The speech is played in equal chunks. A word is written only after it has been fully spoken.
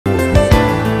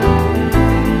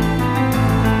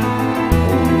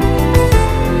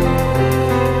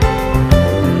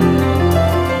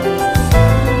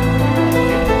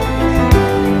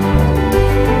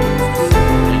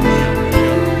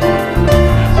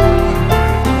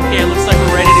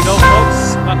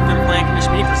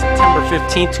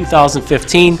15th,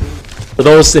 2015. For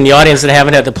those in the audience that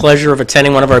haven't had the pleasure of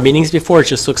attending one of our meetings before, it's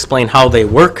just to explain how they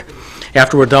work.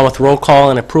 After we're done with roll call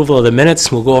and approval of the minutes,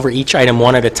 we'll go over each item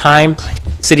one at a time.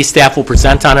 City staff will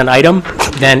present on an item.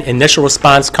 Then initial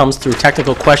response comes through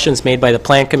technical questions made by the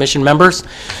Plan Commission members.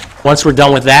 Once we're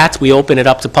done with that, we open it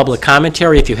up to public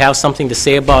commentary. If you have something to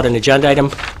say about an agenda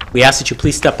item, we ask that you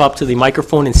please step up to the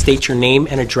microphone and state your name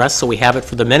and address so we have it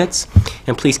for the minutes.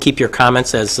 And please keep your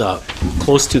comments as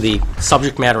close to the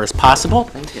subject matter as possible.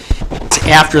 Thank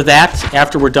you. After that,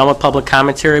 after we're done with public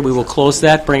commentary, we will close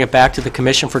that, bring it back to the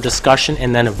commission for discussion,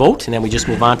 and then a vote, and then we just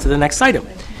move on to the next item.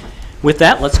 With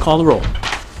that, let's call the roll.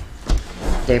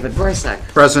 David Boysak.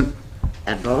 Present.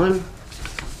 Ed Bowen.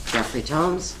 Jeffrey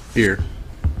Tomes. Here.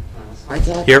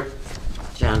 Whitehead. Here.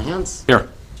 John Hens. Here.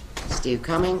 Steve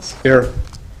Cummings. Here.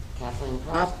 Kathleen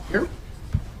Propp. Here.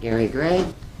 Gary Gray.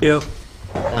 Here.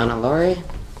 Donna Laurie.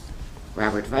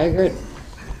 Robert Weigert.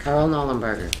 Carl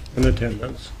Nollenberger. In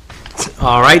attendance.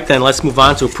 All right, then let's move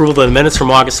on to approval of the minutes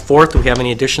from August 4th. Do we have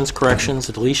any additions, corrections,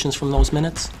 or deletions from those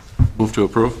minutes? Move to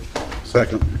approve.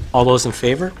 Second. All those in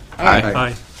favor?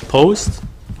 Aye. Opposed?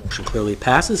 Motion clearly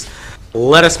passes.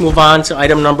 Let us move on to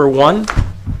item number 1,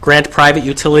 grant private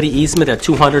utility easement at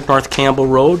 200 North Campbell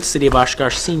Road, City of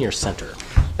Oshkosh Senior Center.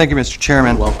 Thank you, Mr.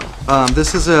 Chairman. Welcome.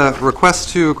 This is a request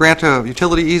to grant a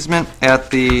utility easement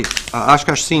at the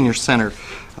Oshkosh Senior Center.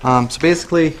 So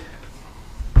basically,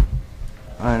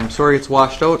 I'm sorry it's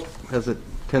washed out, as it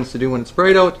tends to do when it's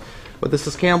bright out, but this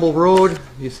is Campbell Road.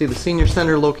 You see the Senior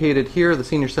Center located here, the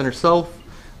Senior Center South.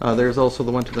 There's also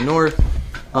the one to the north.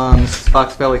 This is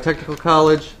Fox Valley Technical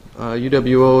College,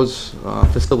 UWO's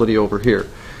facility over here.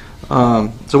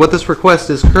 So what this request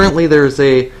is, currently there's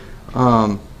a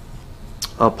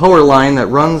power line that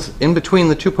runs in between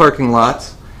the two parking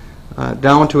lots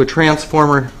down to a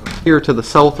transformer here to the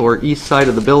south or east side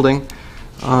of the building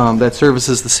that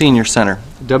services the Senior Center.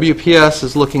 WPS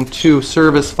is looking to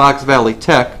service Fox Valley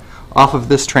Tech off of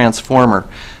this transformer,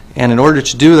 and in order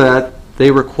to do that they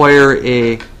require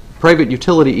a private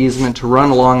utility easement to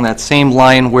run along that same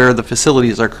line where the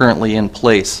facilities are currently in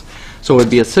place. So it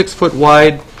would be a 6-foot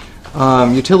wide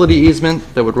utility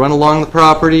easement that would run along the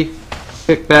property,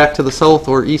 kick back to the south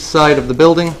or east side of the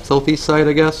building, southeast side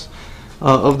I guess,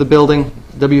 of the building.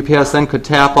 WPS then could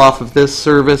tap off of this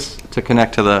service to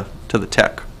connect to the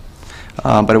tech.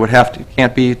 But it would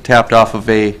can't be tapped off of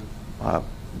a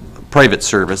private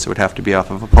service. It would have to be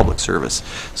off of a public service.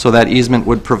 So that easement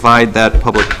would provide that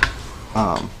public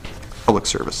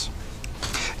service.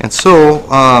 And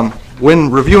so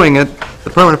when reviewing it, the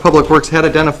Department of Public Works had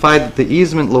identified that the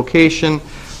easement location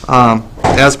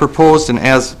as proposed and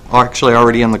as actually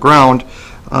already in the ground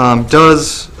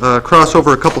does cross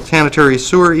over a couple sanitary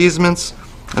sewer easements,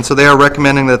 and so they are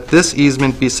recommending that this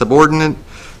easement be subordinate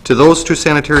to those two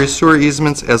sanitary sewer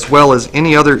easements as well as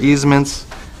any other easements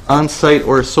on site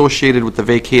or associated with the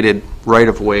vacated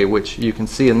right-of-way, which you can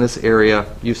see in this area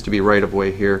used to be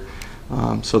right-of-way here.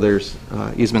 So there's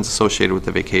easements associated with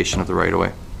the vacation of the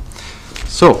right-of-way.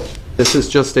 So this is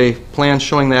just a plan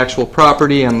showing the actual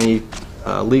property and the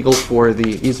legal for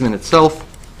the easement itself.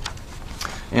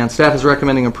 And staff is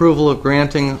recommending approval of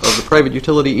granting of the private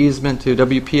utility easement to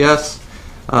WPS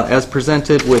as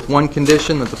presented, with one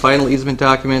condition, that the final easement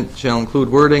document shall include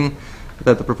wording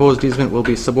that the proposed easement will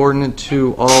be subordinate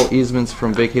to all easements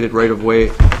from vacated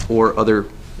right-of-way or other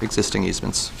existing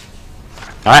easements.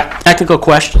 All right, technical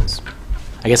questions.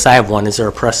 I guess I have one. Is there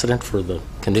a precedent for the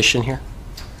condition here?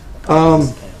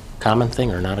 Common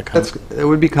thing or not a common? It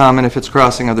would be common if it's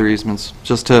crossing other easements,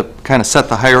 just to kind of set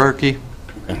the hierarchy.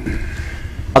 Okay.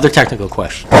 Other technical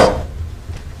questions?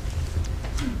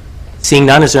 Seeing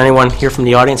none, is there anyone here from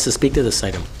the audience to speak to this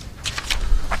item?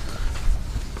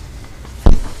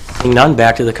 Seeing none,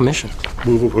 back to the commission.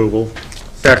 Move approval.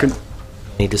 Second.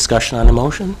 Any discussion on the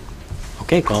motion?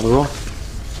 Okay, call the roll.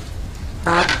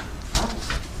 Propp.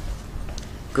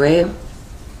 Gray.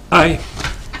 Aye.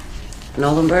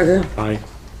 Nollenberger. Aye.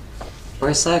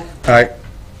 Boysak. Aye.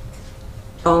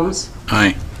 Tomes.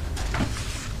 Aye.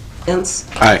 Hens.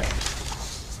 Aye.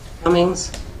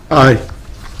 Cummings. Aye.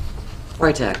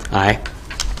 Whitehead. Aye.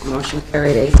 Motion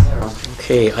carried 8-0.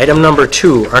 Okay, item number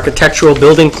 2, architectural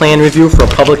building plan review for a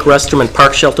public restroom and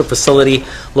park shelter facility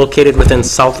located within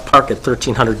South Park at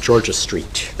 1300 Georgia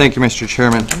Street. Thank you, Mr.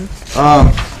 Chairman.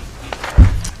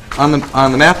 On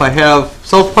the map I have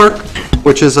South Park,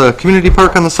 which is a community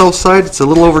park on the south side. It's a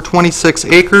little over 26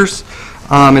 acres.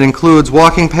 It includes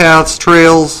walking paths,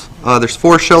 trails. There's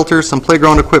 4 shelters, some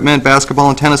playground equipment, basketball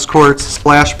and tennis courts,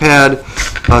 splash pad,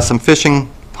 some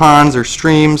fishing ponds or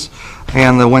streams,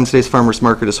 and the Wednesday's Farmers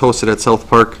Market is hosted at South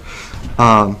Park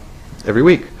every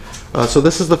week. So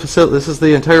this is the facility. This is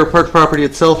the entire park property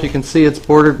itself. You can see it's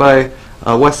bordered by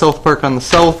West South Park on the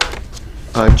south,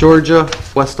 Georgia,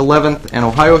 West 11th, and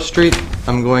Ohio Street.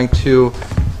 I'm going to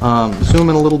zoom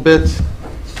in a little bit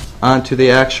onto the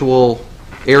actual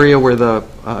area where the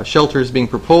shelter is being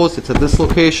proposed. It's at this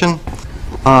location.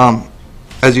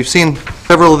 As you've seen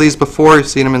several of these before, you've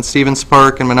seen them in Stevens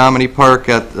Park and Menominee Park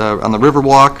on the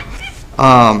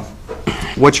Riverwalk.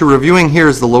 What you're reviewing here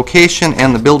is the location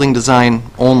and the building design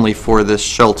only for this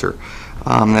shelter.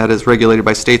 That is regulated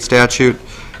by state statute.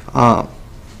 In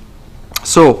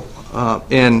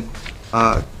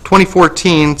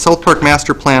 2014, South Park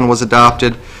Master Plan was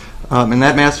adopted, and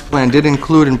that master plan did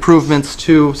include improvements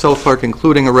to South Park,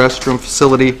 including a restroom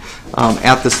facility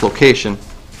at this location.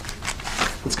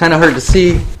 It's kind of hard to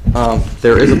see.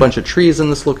 There is a bunch of trees in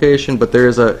this location, but there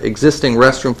is an existing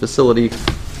restroom facility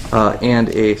and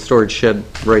a storage shed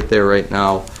right there right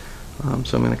now.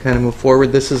 So I'm going to kind of move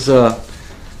forward. This is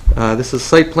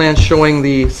site plan showing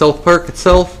the South Park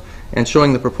itself and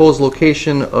showing the proposed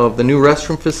location of the new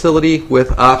restroom facility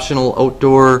with optional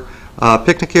outdoor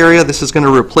picnic area. This is going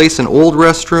to replace an old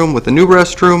restroom with a new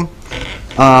restroom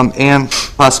and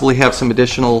possibly have some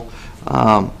additional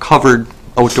covered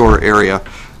outdoor area.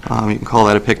 You can call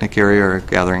that a picnic area or a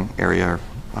gathering area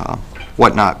or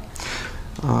whatnot.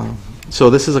 So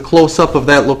this is a close-up of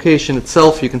that location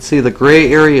itself. You can see the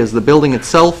gray area is the building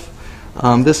itself.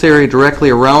 This area directly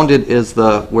around it is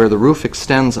where the roof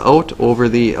extends out over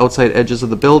the outside edges of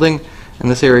the building,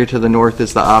 and this area to the north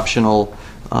is the optional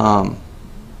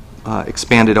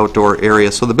expanded outdoor area.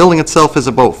 So the building itself is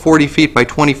about 40 feet by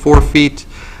 24 feet,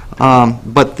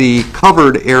 but the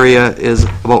covered area is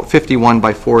about 51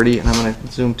 by 40, and I'm going to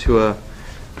zoom to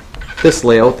this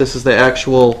layout. This is the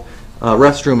actual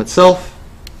restroom itself.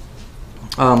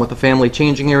 With a family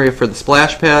changing area for the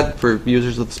splash pad, for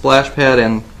users of the splash pad,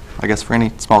 and I guess for any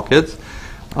small kids.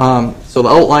 So the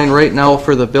outline right now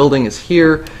for the building is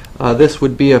here. This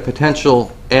would be a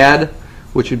potential add,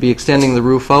 which would be extending the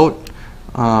roof out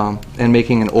and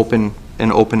making an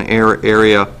open air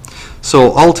area.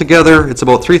 So altogether, it's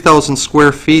about 3,000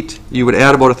 square feet. You would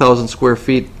add about 1,000 square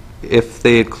feet if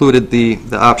they included the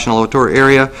optional outdoor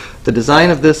area. The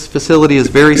design of this facility is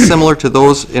very similar to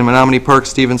those in Menominee Park,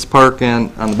 Stevens Park,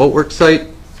 and on the Boatworks site.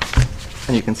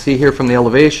 And you can see here from the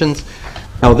elevations.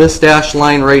 Now this dashed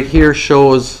line right here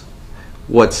shows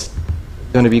what's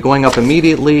going to be going up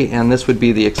immediately, and this would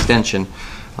be the extension.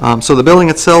 So the building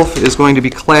itself is going to be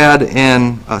clad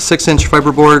in 6-inch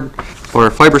fiberboard or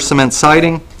fiber cement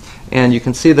siding, and you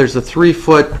can see there's a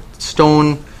 3-foot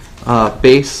stone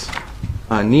base,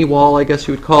 knee wall, I guess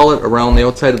you would call it, around the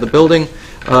outside of the building.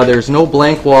 There's no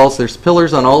blank walls. There's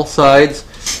pillars on all sides.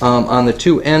 On the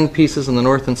two end pieces in the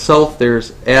north and south,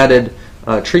 there's added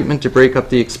treatment to break up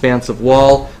the expansive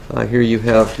wall. Here you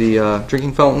have the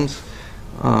drinking fountains.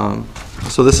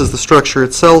 So this is the structure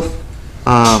itself.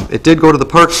 It did go to the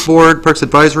Parks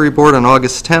Advisory Board on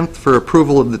August 10th for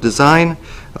approval of the design.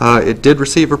 It did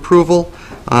receive approval.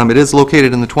 It is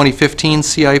located in the 2015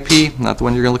 CIP, not the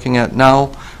one you're looking at now,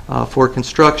 for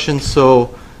construction.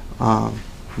 So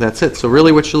that's it. So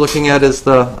really what you're looking at is,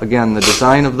 again, the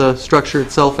design of the structure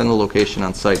itself and the location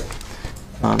on site.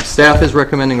 Staff is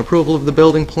recommending approval of the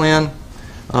building plan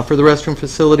for the restroom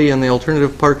facility and the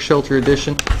alternative park shelter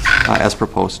addition as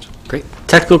proposed. Great.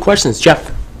 Technical questions,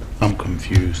 Jeff? I'm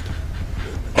confused.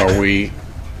 Are we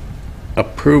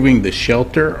approving the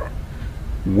shelter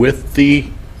with the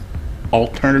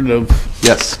alternative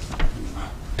Yes.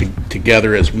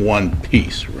 together as one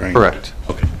piece, right? Correct.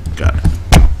 Okay, got it.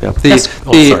 Yep. Yes.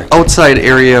 The outside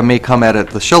area may come at it.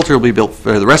 The shelter will be built,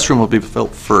 or the restroom will be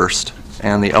built first,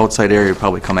 and the outside area will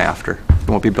probably come after. It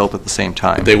won't be built at the same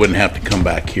time. They wouldn't have to come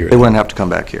back here. They wouldn't have to come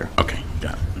back here. Okay,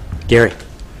 got it. Gary?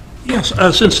 Yes,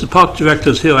 since the park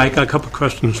director's here, I got a couple of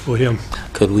questions for him.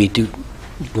 Could we do,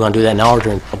 you want to do that now or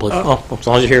during public? As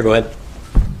long as you're here, go ahead.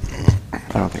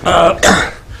 I don't think.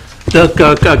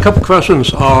 A couple of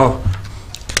questions are,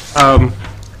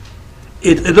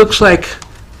 it looks like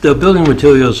the building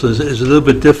materials is a little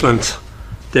bit different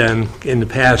than in the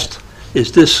past.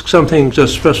 Is this something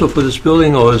just special for this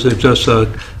building, or is it just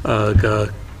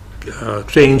a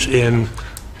change in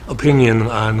opinion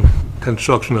on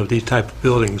construction of these type of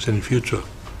buildings in the future?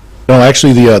 No,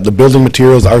 actually, the building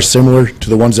materials are similar to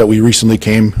the ones that we recently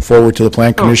came forward to the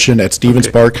Plan Commission at Stevens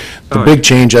okay. Park. The big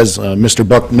change, as Mr.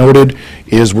 Buck noted,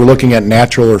 is we're looking at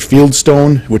natural or field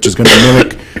stone, which is going to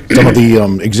mimic some of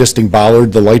the existing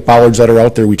the light bollards that are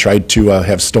out there. We tried to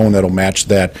have stone that'll match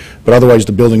that. But otherwise,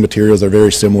 the building materials are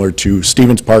very similar to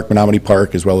Stevens Park, Menominee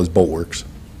Park, as well as Boatworks.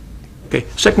 Okay.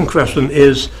 Second question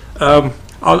is,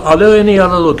 are there any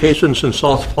other locations in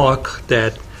South Park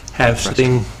that have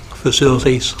sitting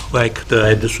facilities like the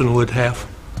addition would have?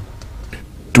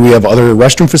 Do we have other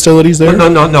restroom facilities there?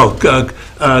 No.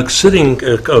 Sitting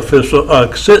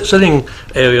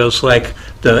areas like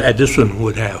the addition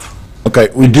would have. Okay,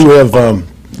 we do have,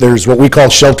 there's what we call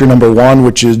shelter number 1,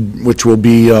 which will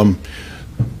be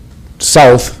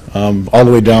south, all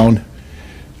the way down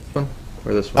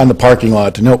Or this one? on the parking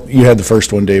lot. Nope, you had the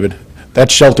first one, David.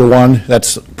 That's shelter 1.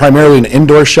 That's primarily an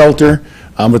indoor shelter,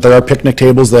 but there are picnic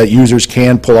tables that users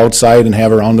can pull outside and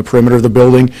have around the perimeter of the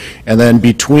building. And then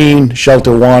between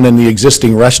shelter 1 and the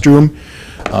existing restroom,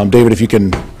 David, if you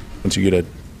can, once you get it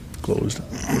closed.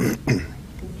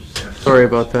 Sorry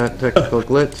about that technical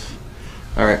glitch.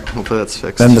 All right, hopefully that's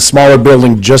fixed. Then the smaller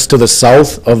building just to the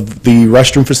south of the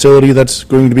restroom facility that's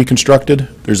going to be constructed,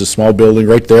 there's a small building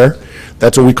right there.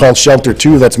 That's what we call shelter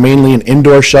 2. That's mainly an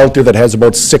indoor shelter that has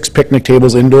about 6 picnic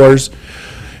tables indoors.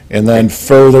 And then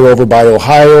further over by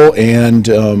Ohio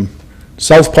and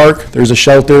South Park, there's a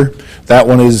shelter. That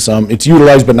one is, it's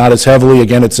utilized but not as heavily.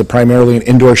 Again, it's primarily an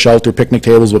indoor shelter, picnic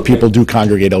tables, but people do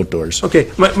congregate outdoors. Okay,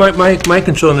 my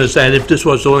concern is that if this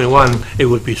was the only one, it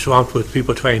would be swamped with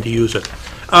people trying to use it.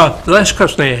 The last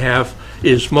question I have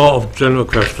is more of a general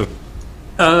question.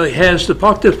 Has the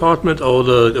park department or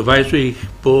the advisory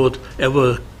board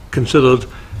ever considered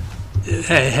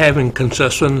having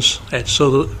concessions at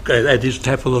these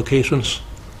type of locations?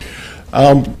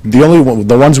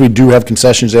 The ones we do have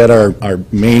concessions at are our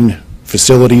main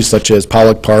facilities, such as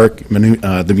Pollock Park,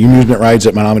 the amusement rides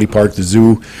at Menominee Park, the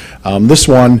zoo. This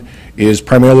one is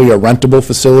primarily a rentable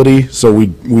facility, so we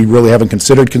really haven't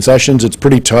considered concessions. It's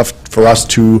pretty tough for us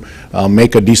to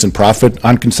make a decent profit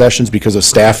on concessions because of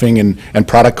staffing and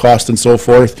product cost and so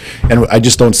forth. And I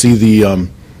just don't see the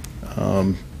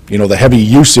the heavy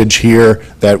usage here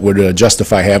that would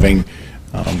justify having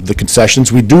the concessions.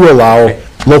 We do allow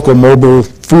local mobile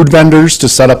food vendors to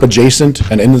set up adjacent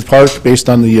and in the park based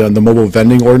on the mobile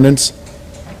vending ordinance.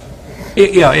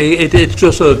 Yeah, it's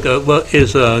just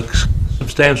is a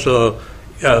substantial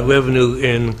revenue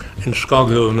in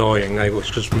Chicago, Illinois, and I was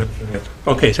just mentioning it.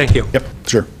 Okay, thank you. Yep,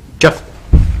 sure. Jeff?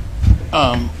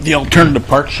 The alternative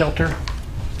park shelter,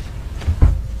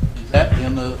 is that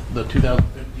in the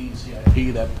 2015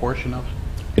 CIP, that portion of it?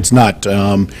 It's not.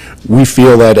 We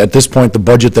feel that at this point, the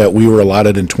budget that we were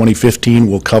allotted in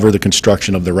 2015 will cover the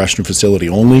construction of the restroom facility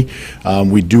only.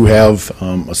 We do have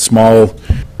a small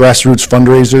grassroots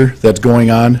fundraiser that's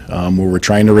going on where we're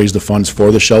trying to raise the funds for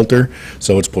the shelter.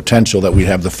 So it's potential that we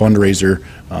have the fundraiser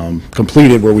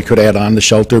completed where we could add on the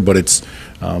shelter, but it's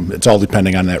all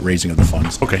depending on that raising of the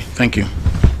funds. Okay, thank you.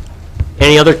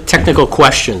 Any other technical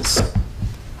questions?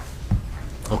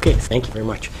 Okay, thank you very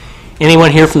much.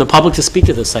 Anyone here from the public to speak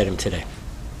to this item today?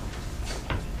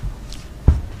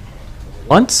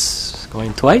 Once,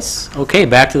 going twice? Okay,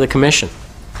 back to the commission.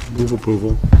 Move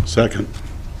approval. Second.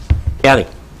 Kathy?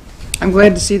 I'm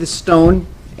glad to see the stone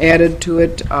added to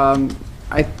it.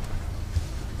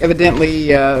 Evidently,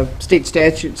 state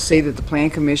statutes say that the Plan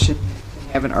Commission can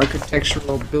have an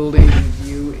architectural building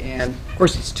review, and of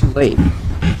course it's too late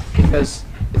because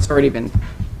it's already been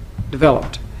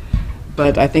developed.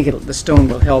 But I think the stone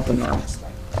will help enormously.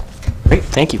 Great,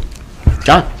 thank you.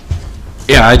 John?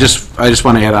 Yeah, I just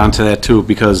want to add on to that too,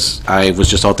 because I was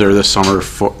just out there this summer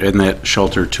in that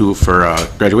shelter too for a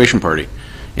graduation party,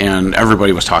 and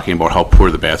everybody was talking about how poor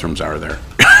the bathrooms are there.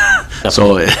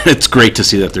 So it's great to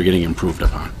see that they're getting improved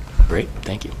upon. Great,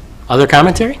 thank you. Other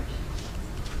commentary?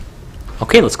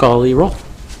 Okay, let's call the roll.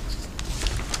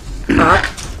 Bob?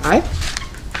 Aye.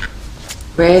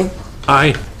 Gray?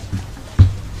 Aye.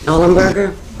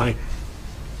 Nollenberger? Aye.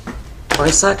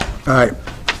 Boysuck? Aye.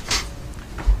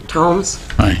 Tomes?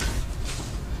 Aye.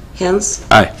 Hens?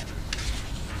 Aye.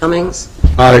 Cummings?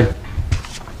 Aye.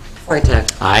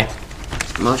 Wojtek? Aye.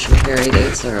 Motion carried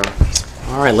 8-0.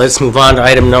 All right, let's move on to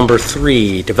item number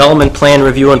 3, development plan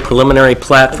review and preliminary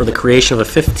plat for the creation of a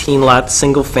 15-lot,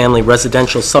 single-family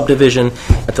residential subdivision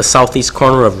at the southeast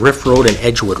corner of Riff Road and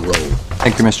Edgewood Road.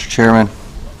 Thank you, Mr. Chairman.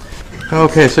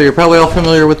 Okay, so you're probably all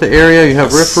familiar with the area. You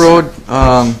have Riff Road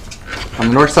on the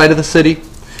north side of the city,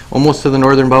 almost to the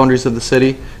northern boundaries of the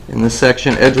city. In this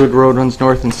section, Edgewood Road runs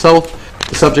north and south.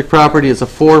 The subject property is a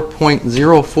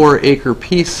 4.04 acre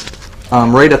piece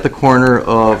right at the corner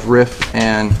of Riff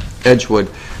and Edgewood.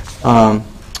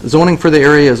 Zoning for the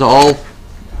area is all,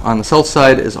 on the south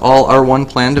side, is all R1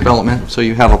 plan development. So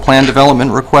you have a plan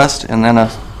development request and then a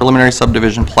preliminary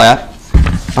subdivision plat.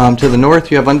 To the north,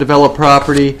 you have undeveloped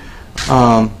property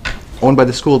owned by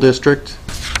the school district.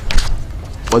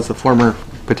 Was the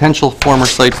potential former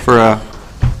site for a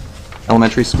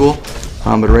elementary school,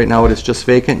 but right now it is just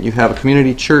vacant. You have a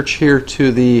community church here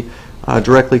to the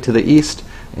directly to the east.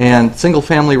 and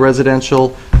single-family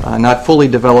residential, not fully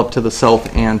developed to the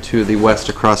south and to the west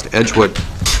across Edgewood.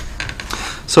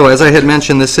 So as I had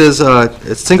mentioned, this is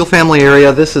a single-family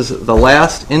area. This is the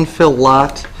last infill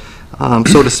lot,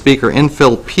 so to speak, or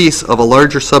infill piece of a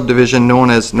larger subdivision known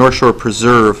as North Shore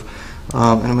Preserve. And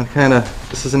I'm going to kind of,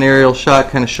 this is an aerial shot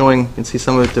kind of showing, you can see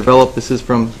some of it developed. This is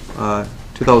from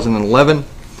 2011.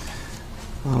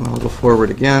 I'll go forward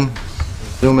again.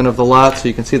 Zoom in of the lot so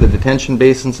you can see the detention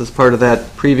basins as part of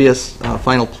that previous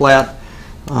final plat.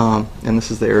 And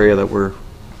this is the area that we're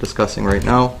discussing right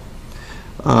now.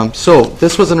 So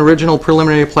this was an original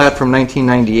preliminary plat from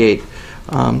 1998.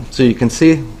 So you can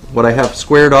see what I have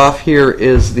squared off here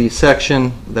is the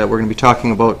section that we're going to be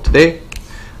talking about today.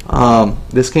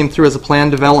 This came through as a plan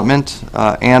development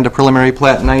and a preliminary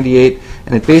plat in 98,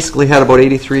 and it basically had about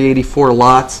 83, 84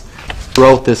 lots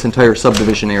throughout this entire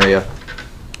subdivision area.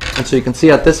 And so you can see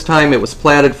at this time it was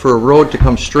platted for a road to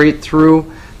come straight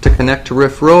through to connect to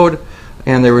Riff Road,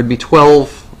 and there would be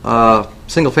 12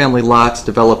 single-family lots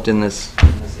developed in this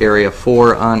area,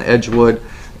 4 on Edgewood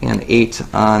and 8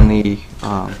 on the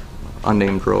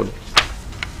unnamed road.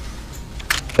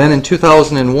 Then in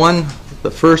 2001,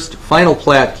 the first final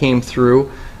plat came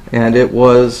through, and it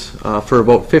was for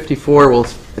about 54, well,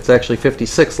 it's actually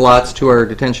 56 lots, to our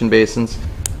detention basins,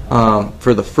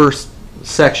 for the first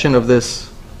section of this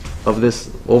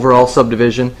overall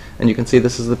subdivision. And you can see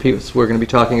this is the piece we're going to be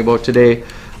talking about today.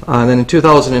 And then in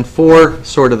 2004,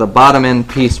 sort of the bottom end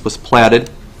piece was platted.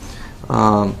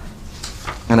 And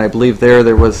I believe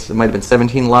there was, it might have been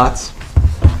 17 lots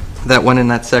that went in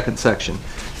that second section.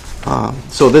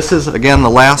 So this is, again, the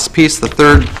last piece, the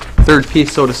third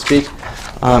piece, so to speak.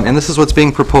 And this is what's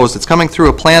being proposed. It's coming through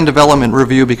a plan development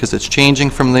review because it's changing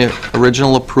from the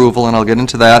original approval, and I'll get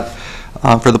into that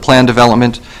for the plan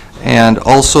development. And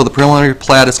also the preliminary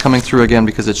plat is coming through again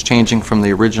because it's changing from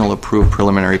the original approved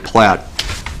preliminary plat.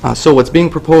 So what's being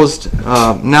proposed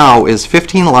now is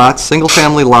 15 lots,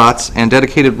 single-family lots, and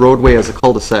dedicated roadway as a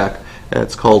cul-de-sac.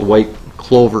 It's called White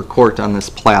Clover Court on this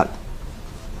plat.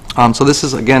 So this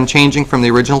is, again, changing from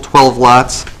the original 12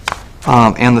 lots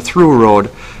and the through road.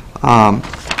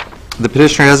 The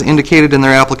petitioner has indicated in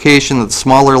their application that the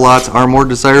smaller lots are more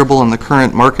desirable in the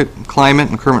current market climate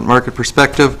and current market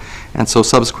perspective, and so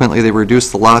subsequently they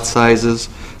reduced the lot sizes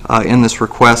in this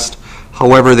request.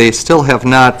 However, they still have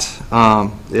not,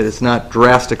 it is not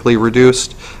drastically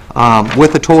reduced.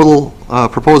 With a total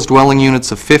proposed dwelling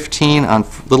units of 15 on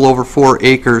a little over 4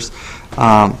 acres,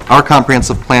 our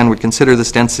comprehensive plan would consider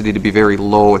this density to be very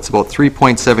low. It's about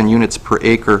 3.7 units per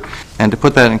acre. And to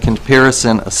put that in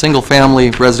comparison, a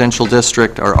single-family residential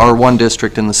district, or R1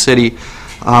 district in the city,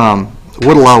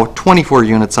 would allow 24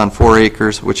 units on 4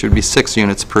 acres, which would be 6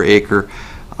 units per acre.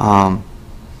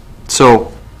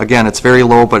 So, again, it's very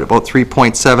low, but about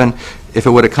 3.7. If it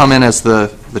would have come in as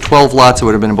the 12 lots, it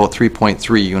would have been about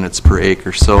 3.3 units per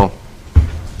acre. So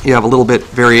you have a little bit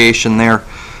variation there.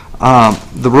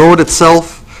 The road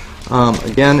itself,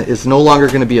 again, is no longer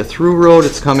going to be a through road.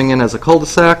 It's coming in as a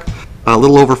cul-de-sac, a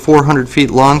little over 400 feet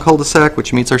long cul-de-sac,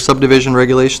 which meets our subdivision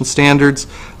regulation standards.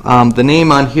 The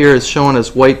name on here is shown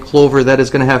as White Clover. That is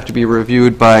going to have to be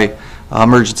reviewed by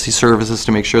emergency services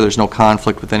to make sure there's no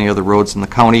conflict with any other roads in the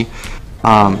county.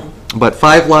 But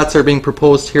 5 lots are being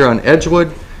proposed here on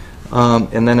Edgewood,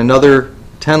 and then another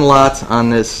 10 lots on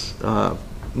this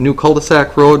new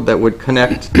cul-de-sac road that would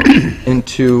connect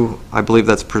into, I believe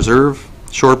that's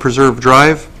Shore Preserve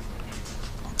Drive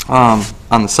on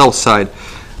the south side.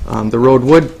 The road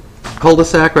would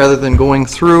cul-de-sac rather than going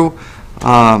through.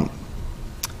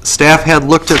 Staff had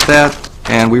looked at that,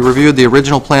 and we reviewed the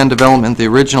original plan development, the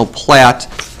original plat,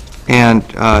 and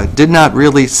did not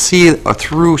really see a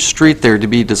through street there to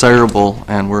be desirable,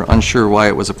 and we're unsure why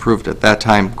it was approved at that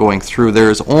time going through.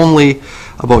 There's only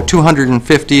about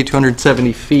 250,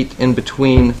 270 feet in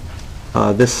between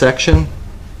this section,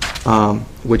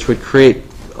 which would create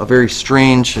a very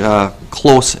strange,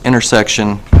 close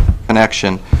intersection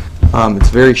connection. It's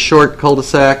a very short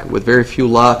cul-de-sac with very few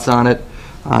lots on it,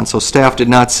 and so staff did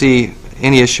not see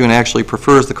any issue and actually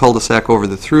prefers the cul-de-sac over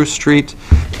the through street.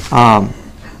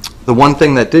 The one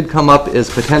thing that did come up is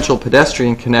potential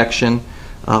pedestrian connection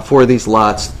for these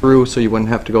lots through, so you wouldn't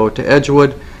have to go to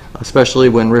Edgewood, especially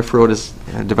when Riff Road is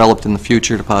developed in the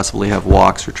future to possibly have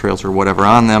walks or trails or whatever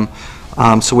on them.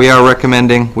 So we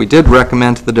did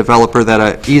recommend to the developer that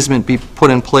an easement be put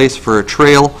in place for a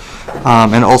trail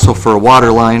and also for a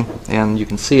water line, and you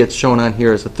can see it's shown on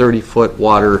here as a 30-foot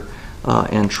water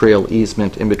and trail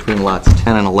easement in between lots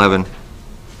 10 and 11.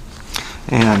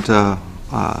 And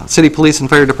city police and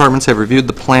fire departments have reviewed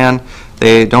the plan.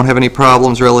 They don't have any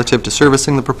problems relative to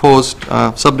servicing the proposed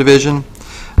subdivision.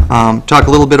 Talk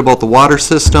a little bit about the water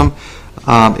system.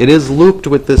 It is looped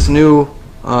with this new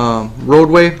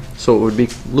roadway, so it would be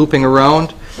looping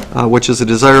around, which is a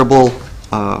desirable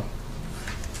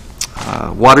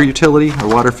water utility or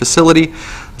water facility.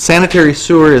 Sanitary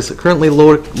sewer is currently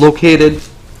located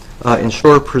in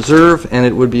Shore Preserve, and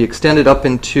it would be extended up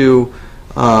into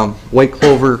White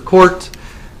Clover Court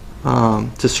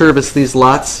to service these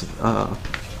lots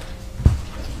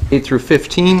 8 through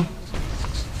 15.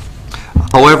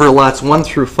 However, lots 1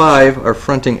 through 5 are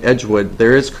fronting Edgewood.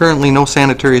 There is currently no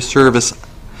sanitary service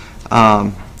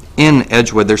in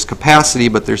Edgewood. There's capacity,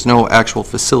 but there's no actual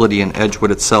facility in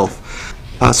Edgewood itself.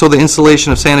 So the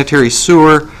installation of sanitary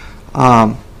sewer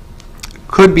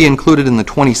could be included in the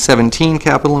 2017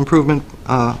 capital improvement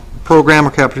program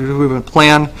or capital improvement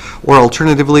plan, or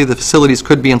alternatively, the facilities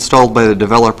could be installed by the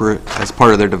developer as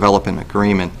part of their development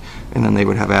agreement, and then they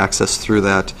would have access through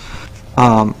that.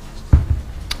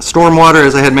 Stormwater,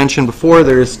 as I had mentioned before,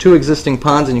 there's 2 existing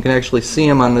ponds, and you can actually see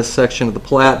them on this section of the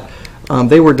plat.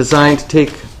 They were designed to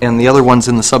take, and the other ones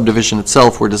in the subdivision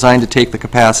itself were designed to take the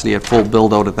capacity at full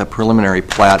build-out at that preliminary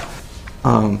plat.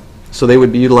 So they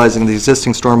would be utilizing the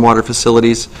existing stormwater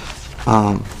facilities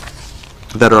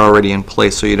that are already in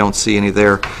place, so you don't see any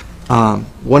there.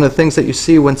 One of the things that you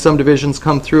see when subdivisions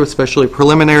come through, especially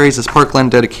preliminaries, is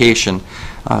parkland dedication.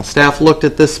 Staff looked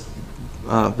at this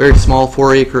very small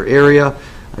 4-acre area.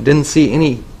 I didn't see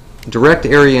any direct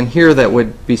area in here that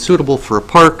would be suitable for a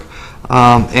park,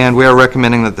 and we are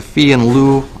recommending that the fee in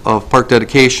lieu of park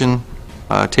dedication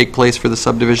take place for the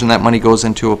subdivision. That money goes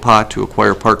into a pot to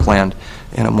acquire parkland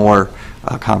in a more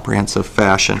comprehensive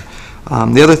fashion.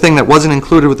 The other thing that wasn't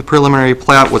included with the preliminary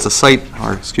plat was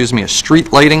a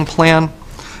street lighting plan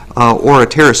or a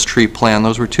terrace tree plan.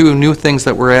 Those were 2 new things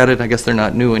that were added. I guess they're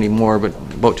not new anymore, but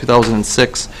about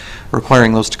 2006,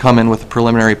 requiring those to come in with the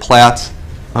preliminary plats.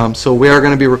 So we are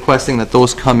going to be requesting that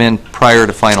those come in prior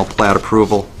to final plat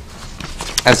approval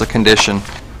as a condition.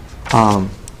 Let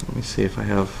me see if I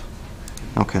have,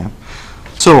 okay.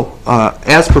 So,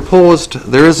 as proposed,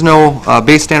 there is no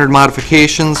base standard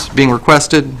modifications being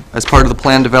requested as part of the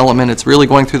plan development. It's really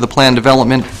going through the plan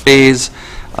development phase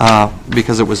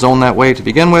because it was zoned that way to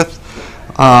begin with.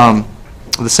 The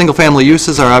single-family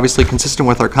uses are obviously consistent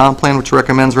with our comp plan, which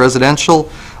recommends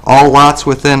residential. All lots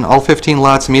within, all 15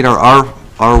 lots meet our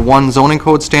R1 zoning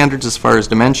code standards as far as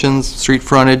dimensions, street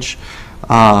frontage.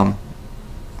 The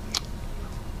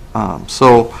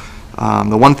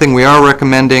one thing we are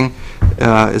recommending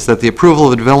is that the approval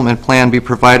of the development plan be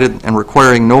provided and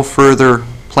requiring no further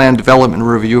plan development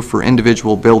review for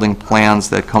individual building plans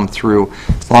that come through,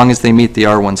 as long as they meet the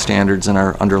R1 standards in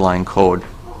our underlying code.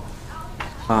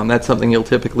 That's something you'll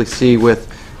typically see with,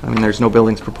 there's no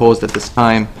buildings proposed at this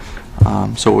time,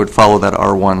 so it would follow that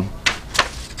R1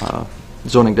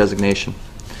 zoning designation.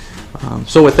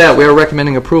 So with that, we are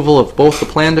recommending approval of both the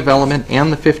plan development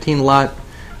and the 15-lot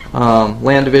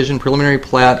land division preliminary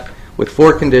plat with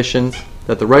 4 conditions: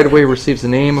 that the right-of-way receives the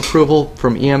name approval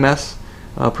from EMS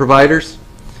providers,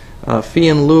 fee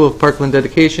in lieu of parkland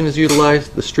dedication is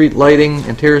utilized, the street lighting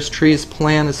and terrace trees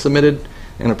plan is submitted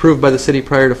and approved by the city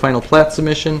prior to final plat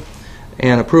submission,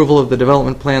 and approval of the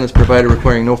development plan is provided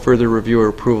requiring no further review or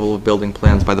approval of building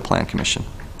plans by the Plan Commission.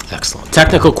 Excellent.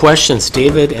 Technical questions,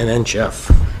 David and then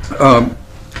Jeff. On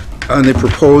the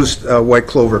proposed White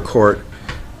Clover Court,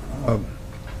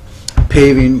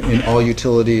 paving and all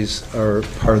utilities are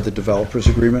part of the developer's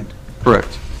agreement?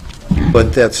 Correct.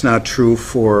 But that's not true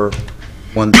for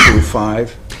 1 through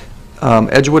 5?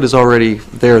 Edgewood is already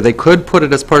there. They could put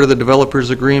it as part of the developer's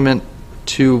agreement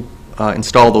to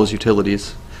install those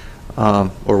utilities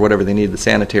or whatever they need, the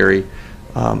sanitary,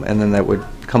 and then that would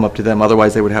come up to them.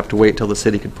 Otherwise, they would have to wait till the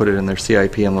city could put it in their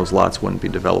CIP, and those lots wouldn't be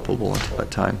developable until that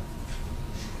time.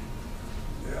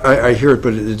 I hear it,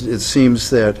 but it seems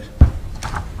that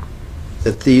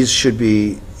these should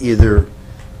be either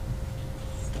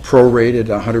prorated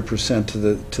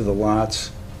 100% to the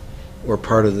lots or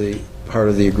part of the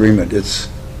agreement. It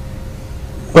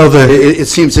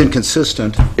seems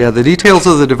inconsistent. Yeah, the details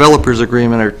of the developer's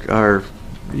agreement are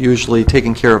usually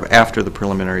taken care of after the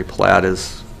preliminary plat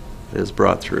is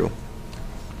brought through,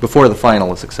 before the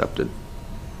final is accepted.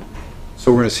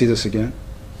 So we're going to see this again?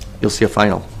 You'll see a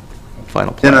final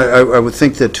plat. Then I would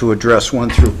think that to address 1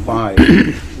 through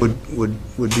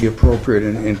 5 would be appropriate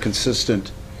and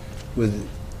consistent with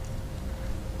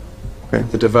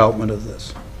the development of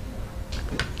this.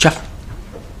 Jeff?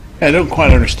 I don't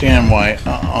quite understand why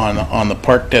on the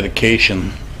park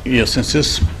dedication, since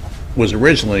this was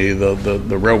originally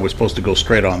the road was supposed to go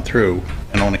straight on through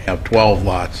and only have 12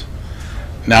 lots.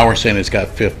 Now we're saying it's got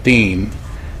 15,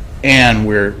 and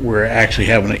we're actually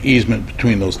having an easement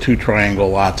between those two triangle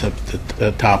lots at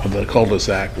the top of the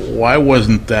cul-de-sac. Why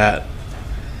wasn't that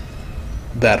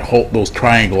those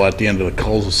triangle at the end of the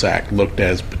cul-de-sac looked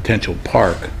as potential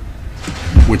park,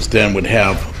 which then would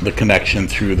have the connection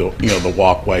through the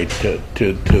walkway to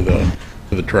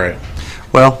the trail?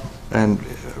 Well, and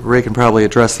Ray can probably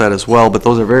address that as well, but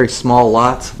those are very small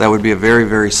lots. That would be a very,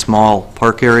 very small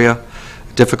park area,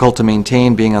 difficult to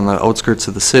maintain being on the outskirts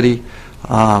of the city,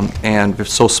 and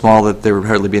it's so small that there would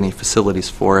hardly be any facilities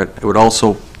for it. It would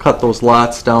also cut those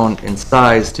lots down in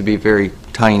size to be very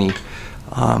tiny,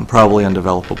 probably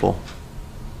undevelopable.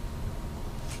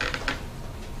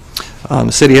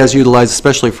 The city has utilized,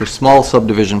 especially for small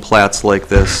subdivision plats like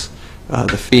this,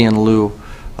 the fee in lieu,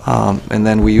 and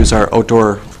then we use our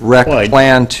outdoor rec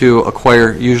plan to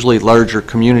acquire usually larger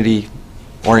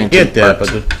community-oriented I get that,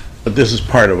 parks. but this is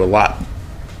part of a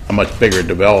much bigger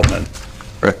development.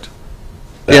 Correct.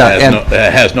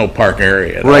 That has no park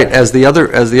area at all. Right, as the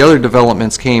other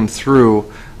developments came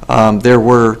through, there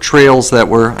were trails that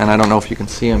were, and I don't know if you can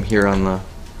see them here on the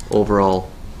overall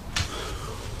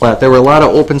plat. There were a lot of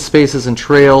open spaces and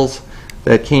trails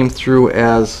that came through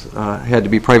as, had to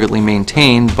be privately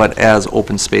maintained, but as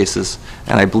open spaces.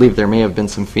 And I believe there may have been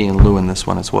some fee in lieu in this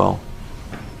one as well.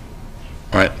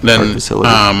 Right, then,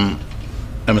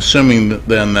 I'm assuming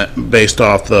that based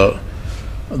off the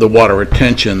water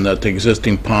retention, that the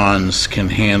existing ponds can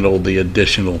handle the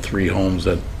additional 3 homes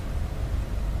that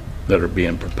are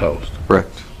being proposed.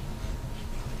 Correct.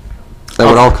 That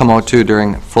would all come out too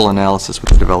during full analysis with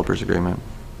the developer's agreement.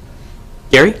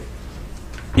 Gary?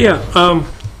 Yeah,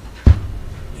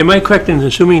 am I correct in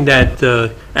assuming that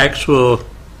the actual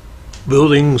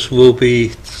buildings will be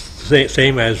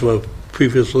same as were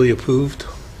previously approved,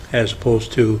 as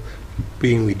opposed to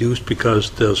being reduced because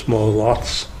the small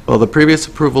lots? Well, the previous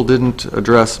approval didn't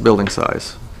address building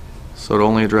size, so it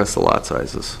only addressed the lot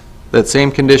sizes. That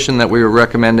same condition that we were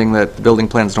recommending, that the building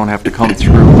plans don't have to come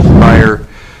through prior,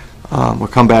 or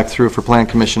come back through for plan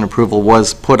commission approval,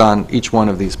 was put on each one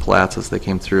of these plats as they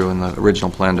came through in the original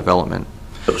plan development.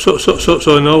 So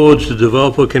in other words, the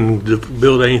developer can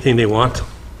build anything they want?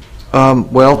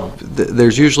 Well,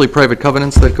 there's usually private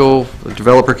covenants that go, the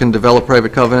developer can develop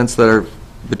private covenants that are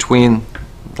between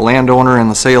the landowner and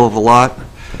the sale of the lot,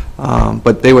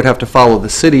 but they would have to follow the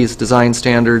city's design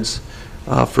standards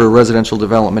for residential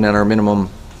development and our minimum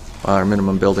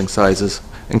building sizes,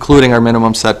 including our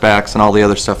minimum setbacks and all the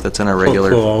other stuff that's in our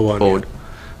regular code.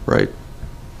 Right.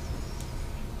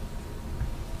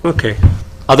 Okay.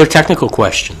 Other technical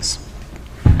questions?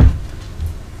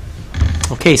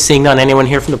 Okay, seeing none, anyone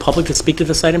here from the public to speak to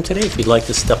this item today? If you'd like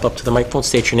to step up to the microphone,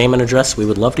 state your name and address, we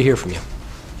would love to hear from you.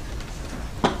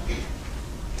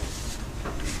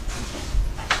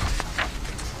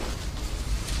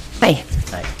 Hi.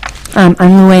 I'm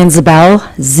Luann Zabel,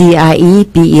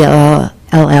 Z-I-E-B-E-L-L,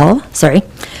 sorry.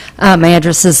 My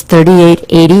address is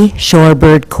 3880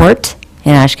 Shorebird Court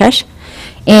in Oshkosh.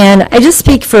 And I just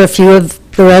speak for a few of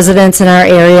the residents in our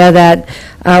area that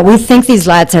we think these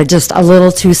lots are just a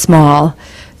little too small.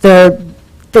 They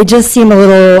just seem a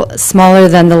little smaller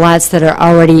than the lots that are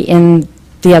already in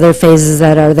the other phases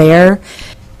that are there.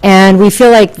 And we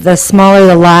feel like the smaller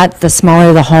the lot, the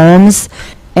smaller the homes,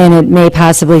 and it may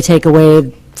possibly take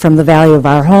away from the value of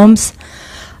our homes.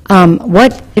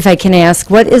 What, if I can ask,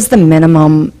 what is the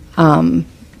minimum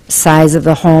size of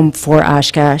the home for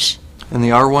Oshkosh? In the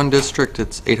R1 district,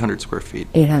 it's 800 square feet.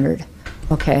 800,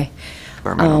 okay.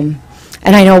 Environmental.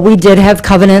 And I know we did have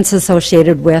covenants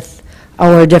associated with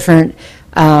our different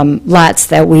lots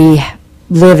that we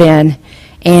live in,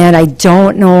 and I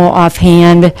don't know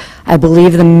offhand, I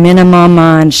believe the minimum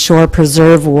on Shore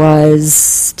Preserve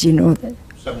was, do you know?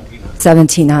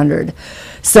 1,700.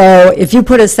 So if you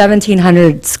put a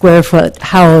 1,700 square foot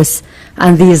house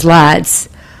on these lots,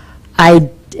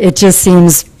 it just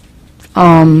seems,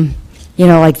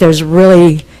 like there's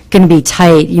really going to be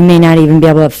tight. You may not even be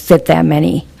able to fit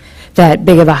that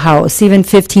big of a house, even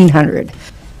 1,500.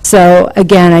 So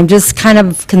again, I'm just kind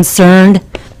of concerned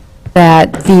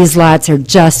that these lots are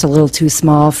just a little too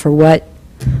small for what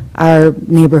our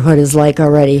neighborhood is like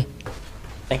already.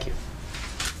 Thank you.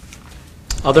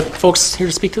 Other folks here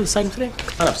to speak to this item today?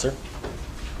 Come on up, sir.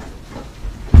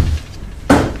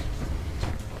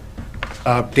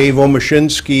 Dave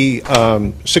Omashinsky,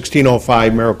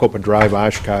 1605 Maricopa Drive,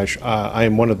 Oshkosh. I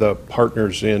am one of the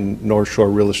partners in North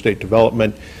Shore Real Estate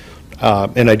Development,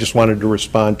 and I just wanted to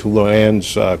respond to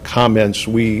Luann's comments.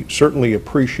 We certainly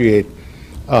appreciate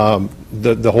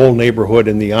the whole neighborhood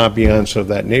and the ambiance of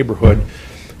that neighborhood,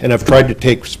 and I've tried to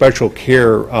take special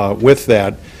care with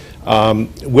that.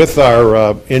 With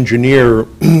our engineer,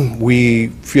 we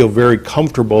feel very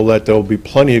comfortable that there will be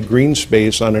plenty of green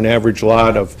space on an average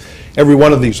lot of, every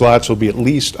one of these lots will be at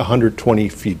least 120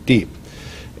 feet deep.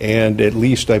 And at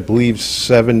least, I believe,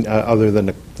 7, other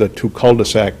than the 2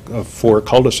 cul-de-sac, 4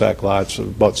 cul-de-sac lots,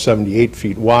 about 78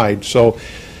 feet wide. So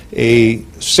a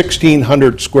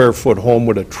 1,600 square foot home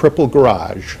with a triple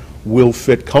garage will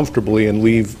fit comfortably and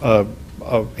leave an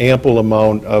ample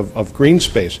amount of green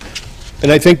space.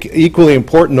 And I think equally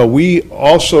important, though, we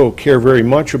also care very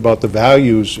much about the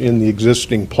values in the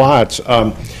existing plots.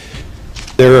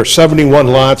 There are 71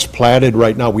 lots platted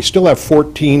right now. We still have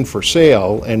 14 for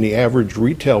sale, and the average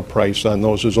retail price on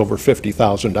those is over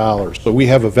 $50,000. So we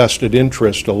have a vested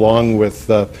interest, along with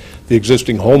the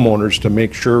existing homeowners, to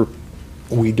make sure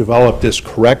we develop this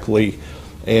correctly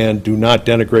and do not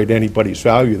denigrate anybody's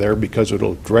value there, because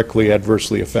it'll directly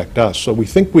adversely affect us. So we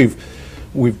think we've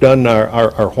done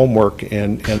our homework,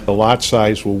 and the lot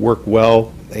size will work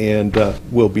well and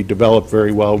will be developed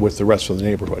very well with the rest of the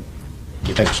neighborhood.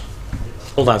 Thanks.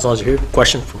 Hold on, as long as you're here.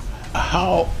 Question?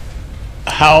 How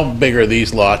big are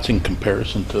these lots in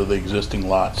comparison to the existing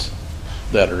lots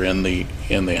that are in the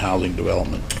housing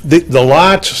development? The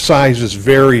lot sizes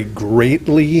vary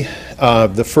greatly.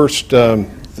 In the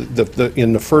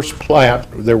first plat,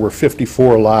 there were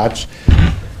 54 lots.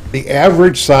 The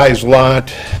average size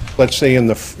lot, let's say in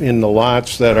the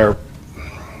lots that are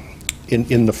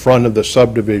in the front of the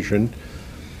subdivision,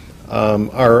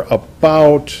 are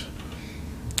about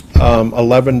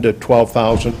 11 to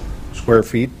 12,000 square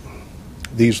feet.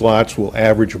 These lots will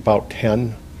average about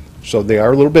 10, so they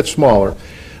are a little bit smaller.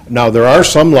 Now, there are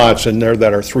some lots in there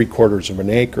that are 3/4 of an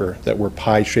acre that were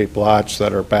pie-shaped lots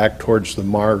that are back towards the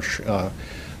marsh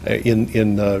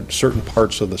in certain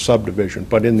parts of the subdivision.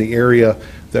 But in the area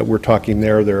that we're talking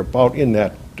there, they're about in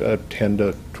that 11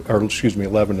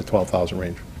 to 12,000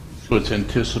 range. So it's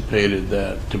anticipated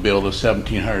that to build a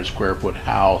 1,700 square foot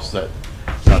house, that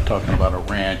you're not talking about a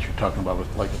ranch, you're talking about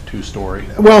like a 2-story?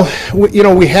 Well,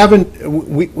 we haven't,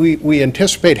 we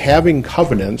anticipate having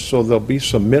covenants, so there'll be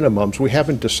some minimums. We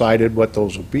haven't decided what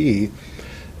those will be.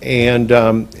 And,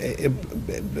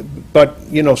 but,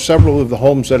 several of the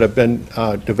homes that have been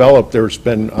developed, there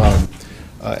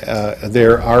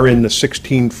are in the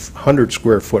 1,600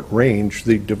 square foot range.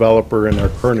 The developer in our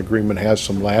current agreement has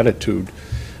some latitude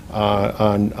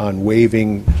on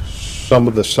waiving some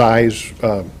of the size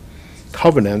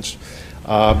covenants,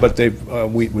 but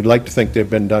we'd like to think they've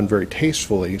been done very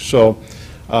tastefully. So,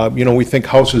 we think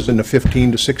houses in the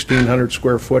 1,500 to 1,600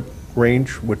 square foot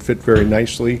range would fit very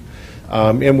nicely.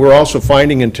 And we're also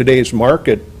finding in today's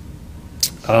market,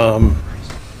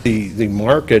 the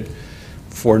market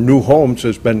for new homes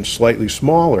has been slightly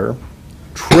smaller.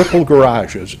 Triple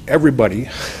garages.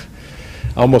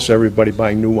 Almost everybody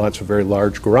buying new wants a very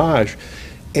large garage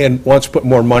and wants to put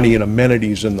more money in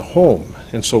amenities in the home.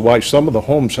 And so while some of the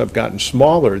homes have gotten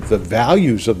smaller, the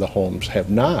values of the homes have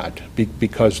not,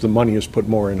 because the money is put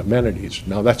more in amenities.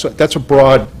 Now, that's a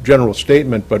broad general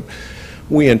statement, but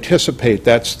we anticipate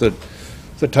that's the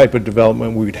type of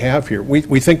development we would have here.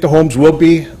 We think the homes will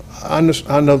be on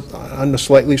the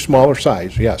slightly smaller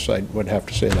size. Yes, I would have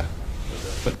to say that.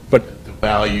 But the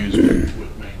values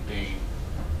would maintain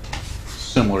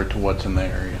similar to what's in the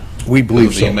area. We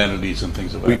believe so. The amenities and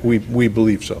things of that. We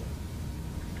believe so.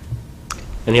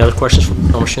 Any other questions from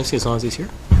Mr. Mashinsky, as long as he's here?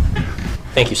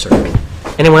 Thank you, sir.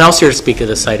 Anyone else here to speak to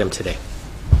this item today?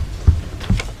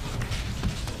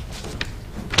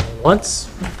 Once?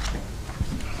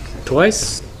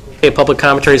 Twice? Okay, public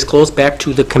commentary is closed. Back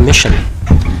to the commission.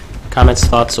 Comments,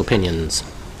 thoughts, opinions?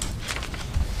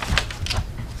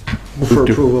 Move for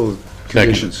approval of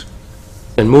conditions.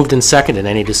 Been moved and seconded.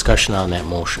 Any discussion on that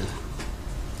motion?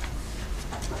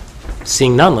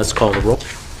 Seeing none, let's call the roll.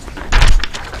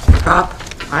 Crop.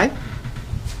 Aye?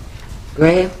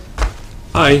 Gray.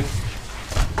 Aye.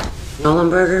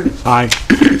 Nollenberger. Aye.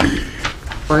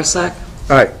 Horsack.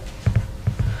 Aye.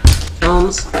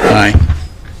 Jones. Aye.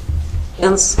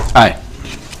 Hens. Aye.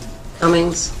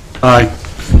 Cummings. Aye.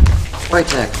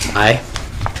 Wojtek. Aye.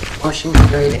 Motion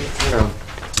carried 8-0.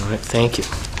 All right, thank you.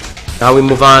 Now we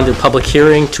move on to public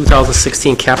hearing,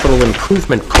 2016 Capital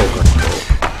Improvement Program.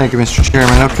 Thank you, Mr.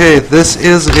 Chairman. Okay, this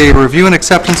is a review and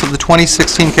acceptance of the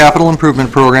 2016 Capital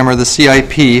Improvement Program, or the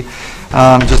CIP.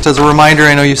 Just as a reminder,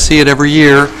 I know you see it every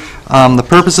year. The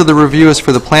purpose of the review is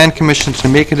for the Plan Commission to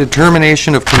make a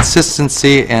determination of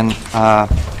consistency and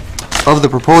of the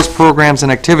proposed programs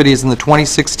and activities in the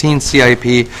 2016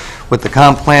 CIP with the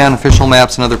comp plan, official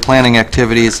maps, and other planning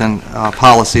activities and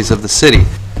policies of the city.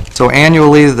 So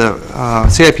annually, the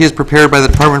CIP is prepared by the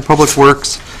Department of Public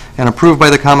Works and approved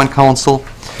by the Common Council.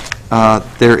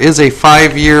 There is a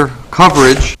 5-year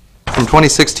coverage from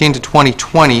 2016 to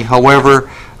 2020. However,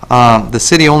 the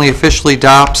city only officially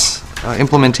adopts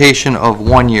implementation of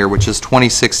 1 year, which is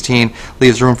 2016,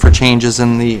 leaves room for changes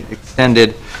in the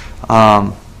extended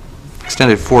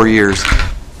 4 years.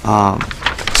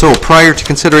 So prior to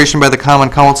consideration by the Common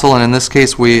Council, and in this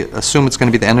case we assume it's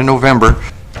going to be the end of November,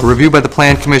 a review by the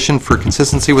Plan Commission for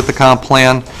consistency with the comp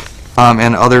plan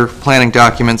and other planning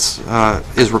documents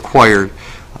is required.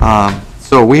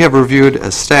 So we have reviewed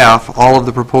as staff all of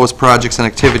the proposed projects and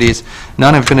activities.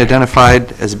 None have been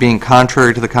identified as being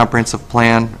contrary to the comprehensive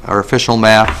plan or official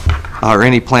map or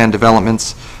any plan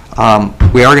developments.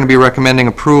 We are going to be recommending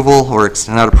approval, or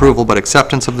not approval, but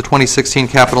acceptance of the 2016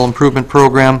 capital improvement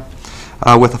program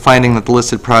with the finding that the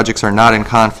listed projects are not in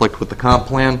conflict with the comp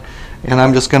plan. And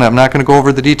I'm not going to go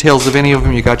over the details of any of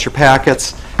them. You got your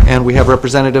packets, and we have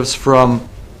representatives from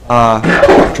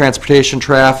Transportation,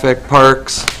 Traffic,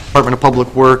 Parks, Department of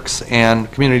Public Works,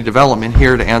 and Community Development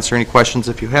here to answer any questions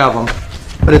if you have them.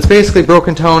 But it's basically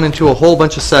broken down into a whole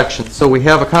bunch of sections. So we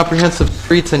have a comprehensive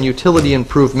streets and utility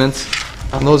improvements.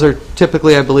 Those are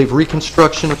typically, I believe,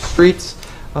 reconstruction of streets.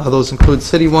 Those include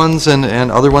city ones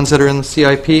and other ones that are in the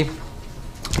CIP.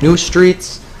 New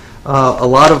streets, a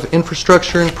lot of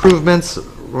infrastructure improvements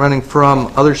running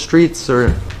from other streets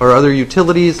or other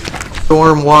utilities,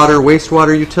 storm water,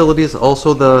 wastewater utilities,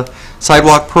 also the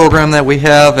sidewalk program that we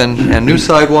have and new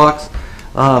sidewalks.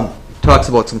 Talks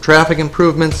about some traffic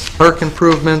improvements, park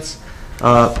improvements,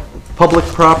 public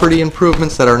property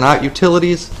improvements that are not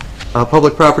utilities,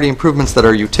 public property improvements that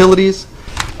are utilities,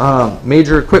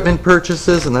 major equipment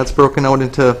purchases, and that's broken out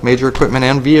into major equipment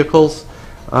and vehicles.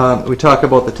 We talk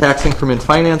about the tax increment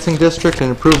financing district and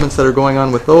improvements that are going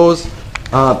on with those,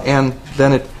 and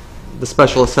then the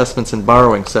special assessments and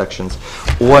borrowing sections.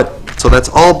 So that's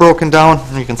all broken down,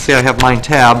 and you can see I have mine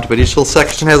tabbed, but each little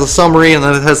section has a summary and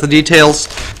then it has the details.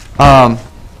 And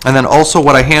then also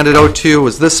what I handed out to you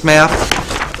was this map,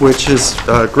 which is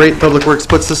great. Public Works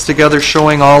puts this together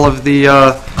showing all of the,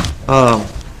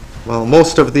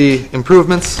 most of the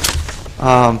improvements,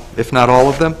 if not all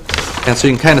of them. And so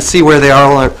you can kind of see where they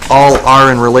all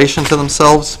are in relation to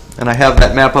themselves. And I have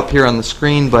that map up here on the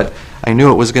screen, but I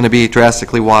knew it was going to be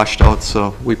drastically washed out,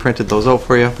 so we printed those out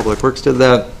for you. Public Works did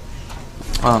that.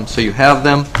 So you have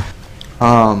them.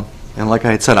 And like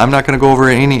I had said, I'm not going to go over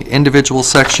any individual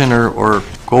section or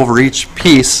go over each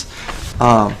piece.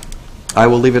 I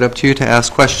will leave it up to you to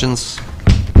ask questions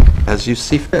as you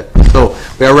see fit. So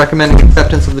we are recommending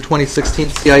acceptance of the 2016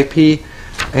 CIP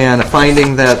and a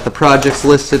finding that the projects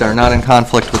listed are not in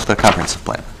conflict with the comprehensive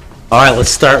plan. All right, let's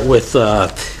start with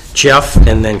Jeff,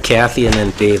 and then Kathy, and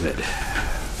then David.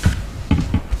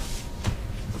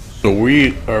 So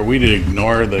are we to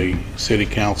ignore the city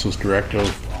council's directive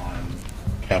on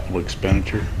capital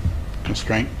expenditure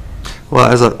constraint?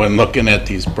 Well, when looking at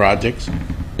these projects?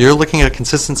 You're looking at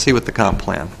consistency with the comp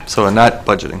plan, so not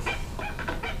budgeting.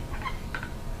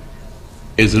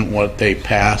 Isn't what they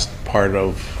passed part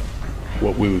of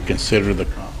what we would consider the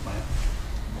comp plan,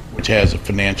 which has a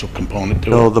financial component to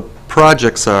it? No, the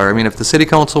projects are. I mean, if the city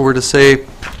council were to say,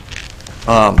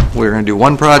 we're going to do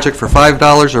one project for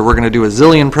 $5, or we're going to do a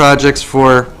zillion projects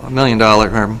for $1 million,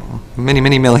 or many,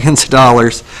 many millions of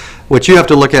dollars, what you have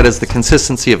to look at is the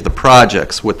consistency of the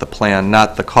projects with the plan,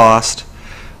 not the cost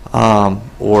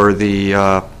or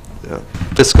the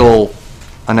fiscal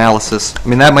analysis. I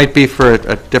mean, that might be for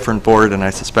a different board, and I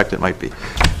suspect it might be.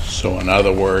 So in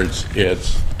other words,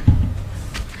 it's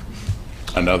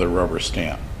another rubber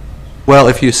stamp. Well,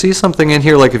 if you see something in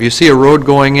here, like if you see a road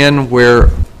going in where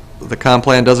the comp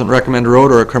plan doesn't recommend a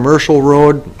road, or a commercial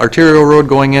road, arterial road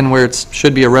going in where it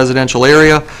should be a residential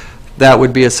area, that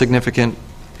would be a significant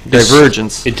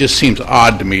divergence. It just seems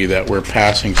odd to me that we're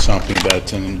passing something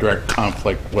that's in direct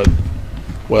conflict with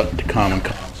what the Common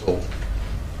Council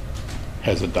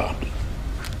has adopted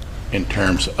in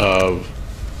terms of,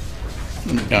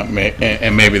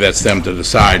 and maybe that's them to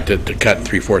decide to cut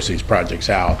 3/4 of these projects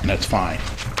out, and that's fine.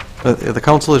 The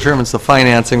council determines the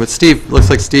financing, but Steve, looks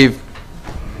like Steve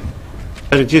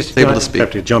is able to speak. I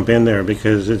have to jump in there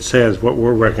because it says what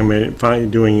we're recommending,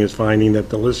 doing is finding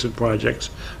that the listed projects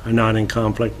are not in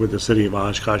conflict with the City of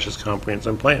Oshkosh's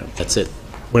comprehensive plan. That's it.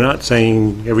 We're not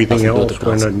saying everything else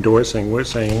we're not endorsing. We're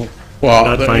saying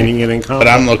not finding it in conflict. But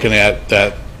I'm looking at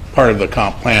that part of the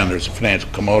comp plan. There's a financial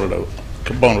component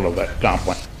of that comp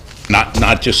plan.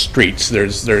 Not just streets.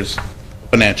 There's a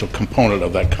financial component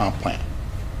of that comp plan.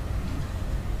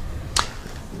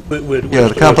 Yeah,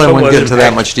 the comp plan wouldn't get into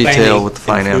that much detail with the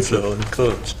financing.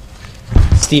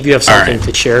 Steve, you have something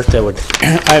to share that would...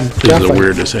 This is the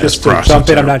weirdest ass process.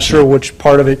 I'm not sure which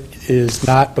part of it is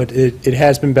not, but it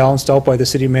has been balanced out by the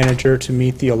city manager to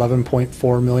meet the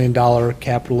 $11.4 million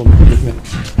capital improvement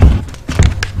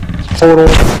total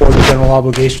for the general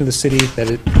obligation of the city, that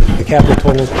the capital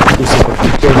total is inclusive of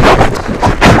utility payments.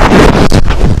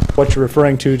 What you're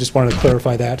referring to, just wanted to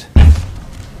clarify that.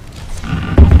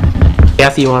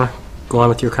 Kathy, you want to go on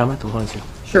with your comment? Or want to?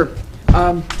 Sure.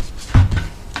 I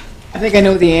think I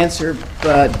know the answer,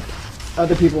 but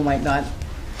other people might not.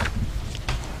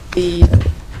 The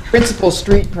principal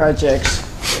street projects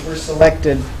that were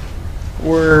selected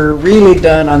were really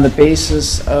done on the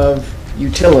basis of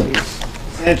utilities.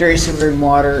 Sanitary sewer and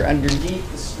water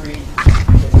underneath the street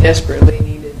desperately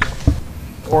needed,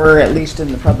 or at least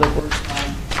in the public works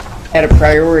plan, had a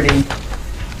priority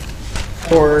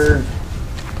for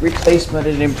replacement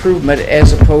and improvement,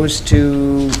 as opposed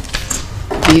to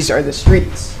these are the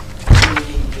streets that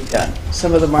need to be done.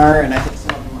 Some of them are, and I think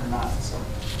some of them are not. So.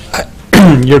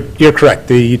 You're correct.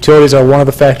 The utilities are one of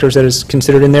the factors that is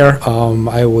considered in there.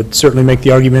 I would certainly make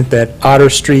the argument that Otter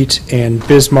Street and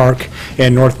Bismarck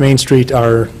and North Main Street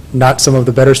are not some of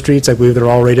the better streets. I believe they're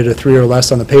all rated a 3 or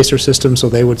less on the PACER system, so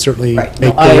they would certainly make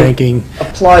the ranking. I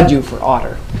applaud you for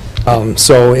Otter.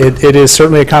 So it is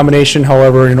certainly a combination.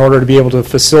 However, in order to be able to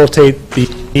facilitate the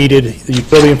needed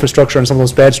utility infrastructure on some of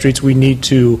those bad streets, we need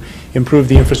to improve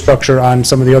the infrastructure on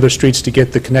some of the other streets to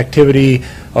get the connectivity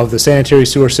of the sanitary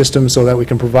sewer system so that we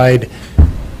can provide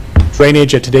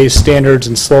drainage at today's standards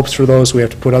and slopes for those. We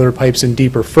have to put other pipes in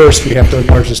deeper first. We have to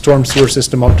enlarge the storm sewer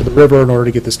system up to the river in order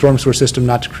to get the storm sewer system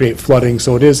not to create flooding.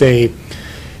 So it is a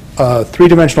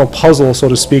three-dimensional puzzle, so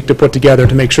to speak, to put together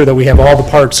to make sure that we have all the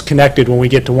parts connected when we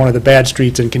get to one of the bad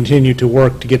streets, and continue to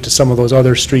work to get to some of those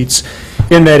other streets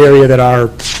in that area that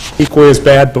are equally as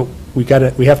bad, but we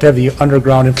have to have the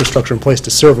underground infrastructure in place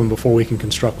to serve them before we can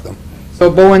construct them.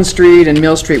 So Bowen Street and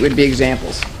Mill Street would be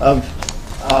examples of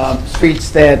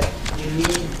streets that you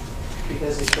need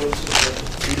because it goes to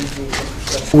the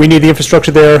infrastructure. We need the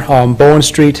infrastructure there. Bowen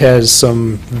Street has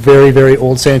some very, very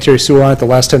old sanitary sewer on it. The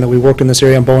last time that we worked in this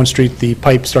area on Bowen Street, the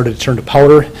pipe started to turn to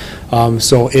powder.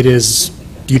 So it is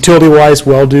utility-wise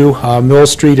well due. Mill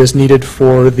Street is needed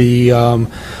for the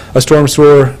a storm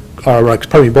sewer.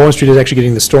 Bowen Street is actually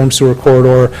getting the storm sewer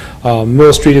corridor.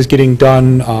 Mill Street is getting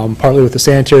done partly with the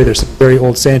sanitary. There's some very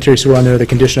old sanitary sewer on there. The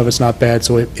condition of it's not bad,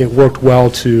 so it worked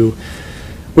well to.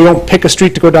 We don't pick a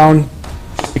street to go down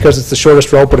because it's the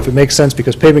shortest route, but if it makes sense,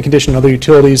 because pavement condition and other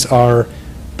utilities are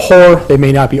poor, they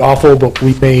may not be awful, but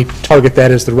we may target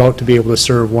that as the route to be able to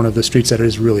serve one of the streets that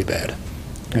is really bad.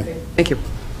 Okay. Thank you.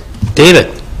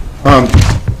 David.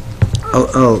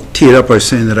 I'll tee it up by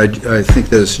saying that I think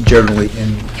that it's generally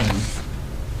in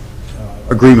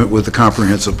agreement with the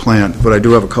comprehensive plan, but I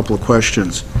do have a couple of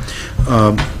questions.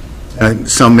 And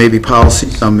some may be policy,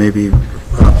 some may be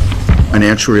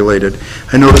financial related.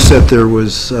 I noticed that there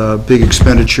was big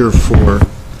expenditure for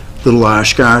Little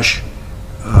Oshkosh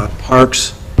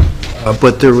parks,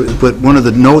 but one of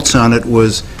the notes on it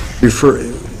was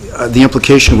the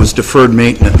implication was deferred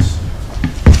maintenance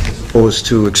as opposed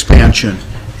to expansion.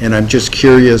 And I'm just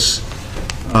curious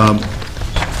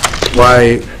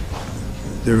why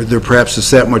there perhaps is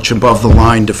that much above the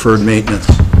line deferred maintenance.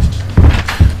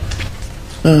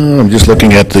 I'm just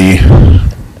looking at the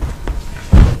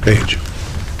Page.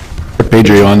 what page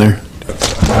are you on there?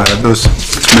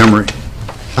 It's memory.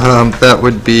 That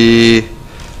would be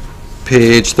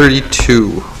page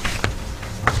 32.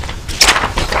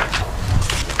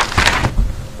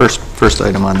 First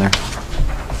item on there.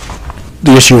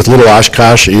 The issue with Little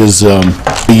Oshkosh is the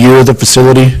year of the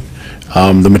facility,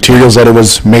 the materials that it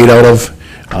was made out of.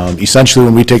 Essentially,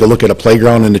 when we take a look at a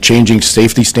playground and the changing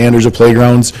safety standards of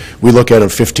playgrounds, we look at a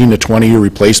 15 to 20-year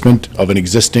replacement of an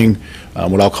existing,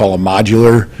 what I'll call a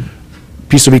modular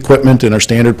piece of equipment in our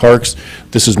standard parks.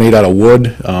 This is made out of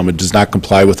wood. It does not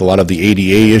comply with a lot of the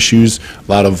ADA issues,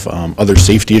 a lot of other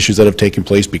safety issues that have taken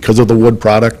place because of the wood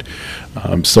product.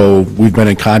 So we've been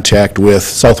in contact with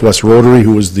Southwest Rotary,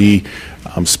 who was the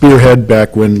spearhead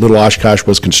back when Little Oshkosh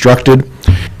was constructed,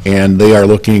 and they are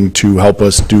looking to help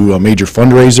us do a major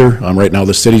fundraiser. Right now,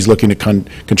 the city's looking to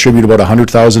contribute about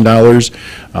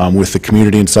 $100,000 with the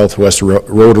community and Southwest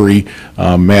Rotary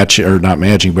not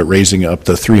matching, but raising up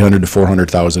to $300,000 to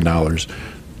 $400,000.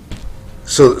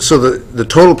 So the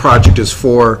total project is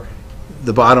for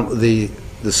the bottom,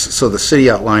 so the city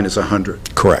outline is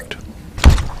 100. Correct.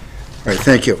 All right,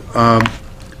 thank you.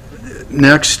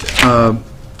 Next,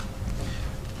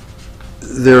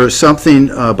 there is something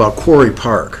about Quarry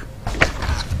Park,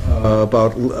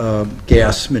 about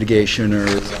gas mitigation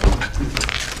and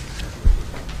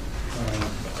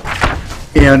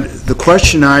the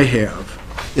question I have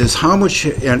is how much,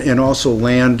 and also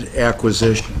land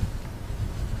acquisition,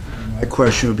 my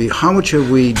question would be, how much have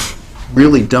we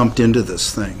really dumped into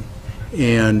this thing?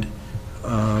 And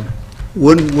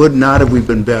would not have we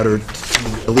been better to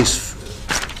at least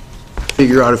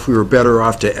figure out if we were better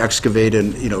off to excavate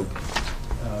and,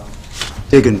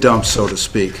 dig and dump, so to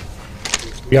speak?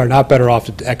 We are not better off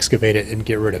to excavate it and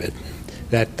get rid of it.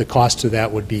 That the cost of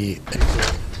that would be,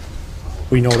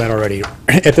 we know that already.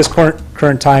 At this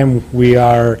current time, we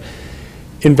are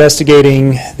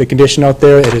investigating the condition out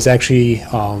there. It is actually,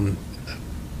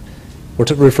 we're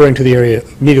referring to the area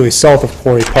immediately south of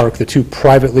Quarry Park, the two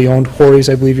privately owned quarries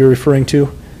I believe you're referring to,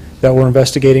 that we're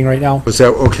investigating right now. Was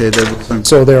that, okay, that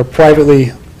So they're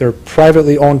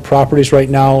privately owned properties right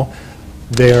now.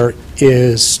 There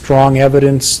is strong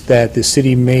evidence that the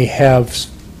city may have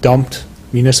dumped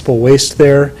municipal waste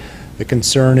there. The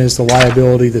concern is the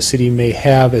liability the city may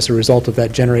have as a result of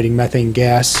that generating methane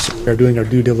gas. We are doing our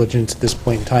due diligence at this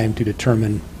point in time to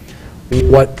determine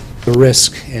what the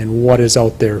risk and what is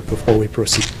out there before we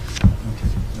proceed.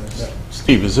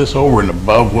 Steve, is this over and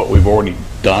above what we've already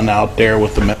done out there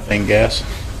with the methane gas?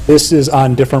 This is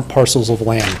on different parcels of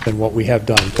land than what we have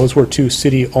done. Those were two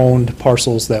city-owned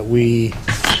parcels that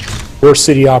were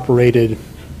city-operated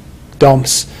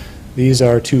dumps. These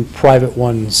are two private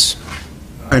ones.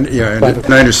 And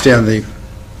I understand the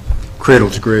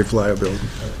cradle-to-grave liability.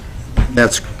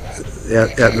 That's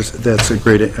a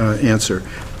great answer.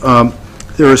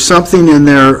 There was something in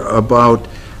there about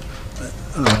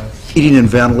heating and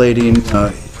ventilating,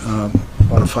 about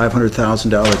a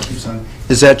 $500,000.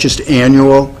 Is that just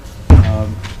annual?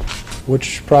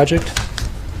 Which project?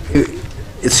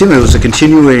 It seemed it was a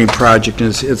continuing project,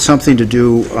 and it's something to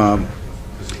do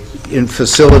in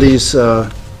facilities. A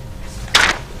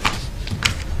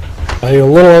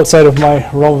little outside of my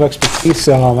realm of expertise.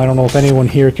 I don't know if anyone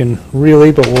here can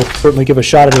really, but we'll certainly give a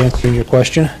shot at answering your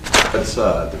question. That's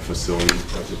the facilities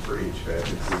budget for HVAC.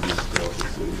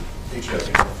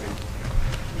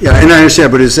 Yeah, and I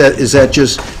understand, but is that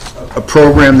just a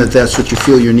program that's what you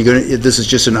feel you're going to? This is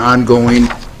just an ongoing.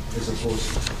 As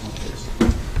opposed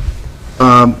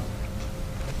to,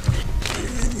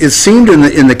 it seemed in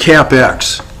the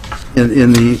CapEx,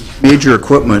 in the major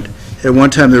equipment, at one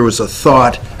time there was a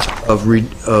thought of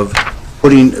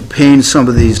paying some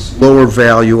of these lower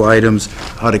value items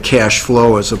out of cash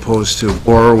flow as opposed to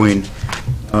borrowing,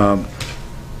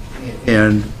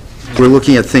 and we're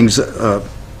looking at things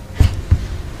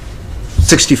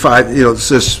 65, let's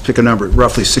just pick a number,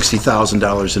 roughly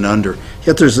 $60,000 and under.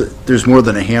 Yet there's more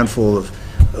than a handful of.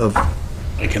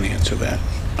 I can answer that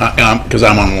because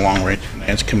I'm on the Long Range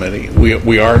Finance Committee.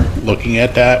 We are looking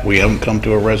at that. We haven't come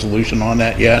to a resolution on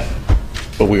that yet.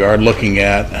 But we are looking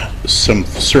at some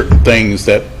certain things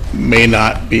that may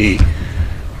not be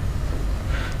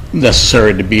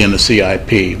necessary to be in the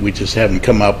CIP. We just haven't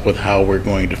come up with how we're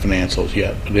going to finance those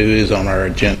yet. But it is on our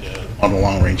agenda on the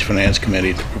Long Range Finance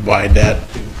Committee to provide that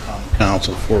to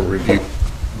council for review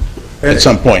at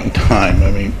some point in time. I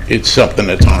mean, it's something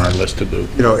that's on our list to do.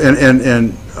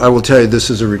 And I will tell you, this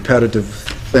is a repetitive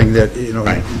thing that,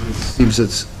 right. It seems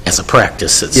it's... As a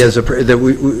practice.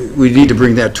 That we need to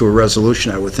bring that to a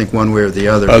resolution, I would think, one way or the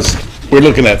other. We're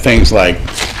looking at things like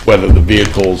whether the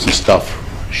vehicles and stuff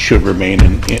should remain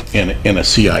in a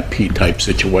CIP type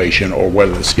situation, or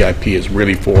whether the CIP is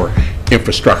really for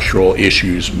infrastructural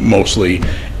issues mostly,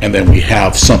 and then we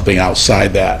have something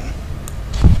outside that.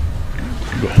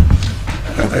 Go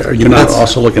ahead. Are you not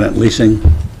also looking at leasing?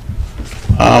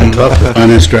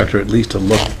 Finance director, at least to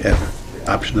look at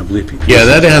the option of leasing. Yeah,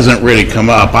 that hasn't really come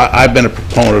up. I've been a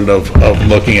proponent of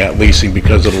looking at leasing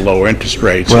because of the lower interest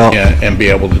rates, and be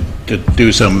able to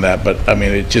do some of that, but I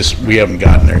mean, we haven't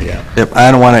gotten there yet. Yep, I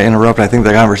don't want to interrupt. I think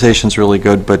the conversation's really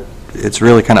good, but it's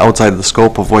really kind of outside the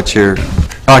scope of what you're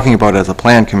talking about as a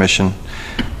plan commission.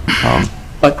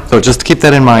 So just to keep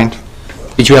that in mind.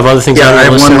 Did you have other things? Yeah, I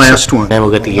have one last one. Then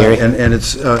we'll get to Gary. And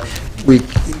it's, we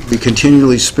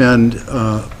continually spend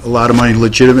a lot of money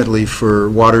legitimately for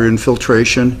water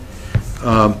infiltration.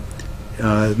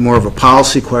 More of a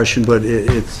policy question, but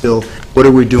it's still, what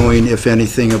are we doing, if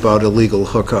anything, about illegal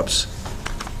hookups?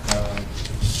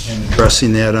 And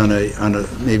addressing that on a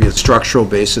maybe a structural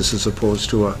basis as opposed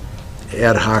to a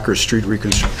ad hoc or street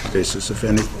reconstruction basis, if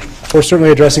anything. We're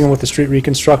certainly addressing them with the street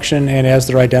reconstruction, and as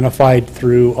they're identified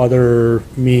through other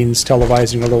means,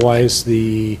 televising otherwise,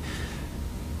 the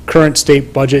current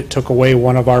state budget took away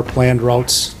one of our planned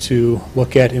routes to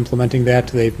look at implementing that.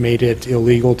 They've made it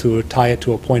illegal to tie it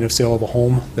to a point of sale of a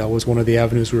home. That was one of the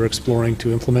avenues we were exploring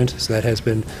to implement, so that has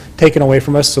been taken away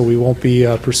from us, so we won't be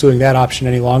pursuing that option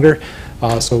any longer.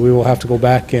 So we will have to go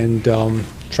back and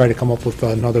try to come up with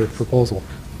another proposal.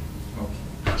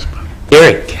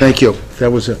 Gary. Thank you.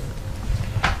 That was it.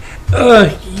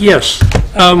 Yes.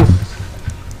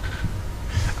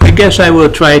 I guess I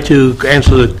will try to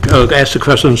answer ask the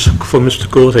questions for Mr.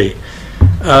 Goldie.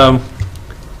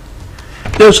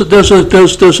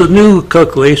 There's a new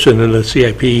calculation in the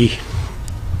CIP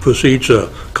procedure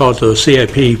called the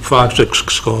CIP project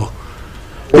score.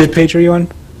 What page are you on?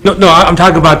 No, I'm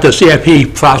talking about the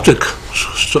CIP project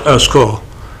score,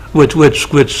 which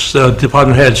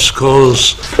department head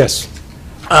scores. Yes.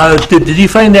 Did you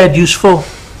find that useful?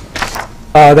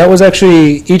 That was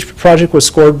actually, each project was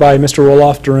scored by Mr.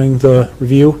 Roloff during the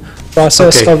review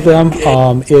process of them.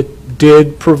 It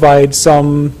did provide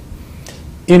some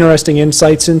interesting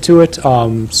insights into it.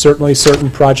 Certainly,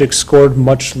 certain projects scored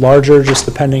much larger, just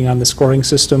depending on the scoring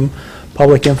system.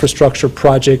 Public infrastructure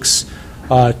projects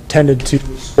tended to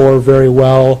score very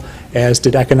well, as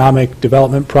did economic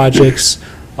development projects.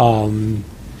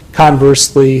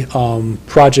 Conversely,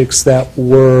 projects that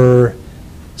were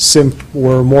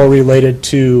more related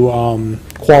to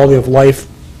quality of life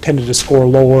tended to score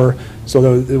lower,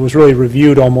 so it was really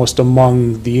reviewed almost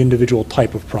among the individual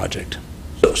type of project.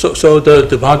 So the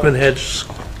department heads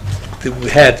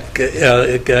had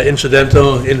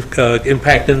incidental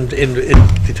impact in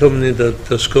determining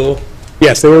the score?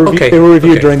 Yes, they were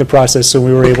reviewed during the process, so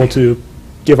we were able to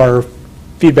give our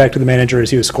feedback to the manager as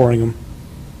he was scoring them.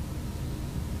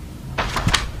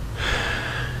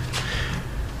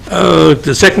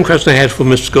 The second question I had for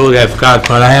Mr. Goldie, I forgot,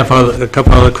 but I have a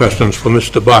couple other questions for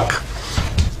Mr. Buck.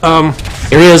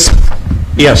 Here he is.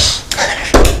 Yes.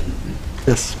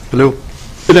 Yes, hello.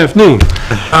 Good afternoon.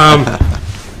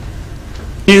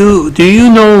 Do you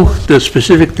know the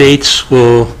specific dates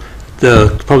for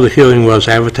the public hearing was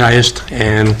advertised,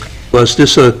 and was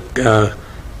this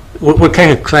what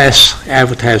kind of class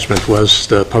advertisement was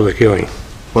the public hearing?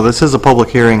 Well, this is a public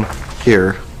hearing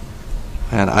here,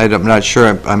 and I'm not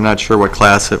sure what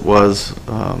class it was,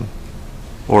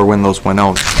 or when those went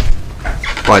out,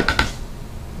 but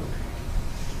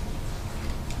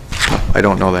I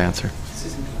don't know the answer.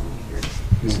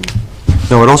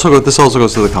 No, this also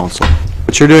goes to the council.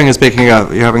 What you're doing is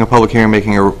you're having a public hearing,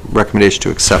 making a recommendation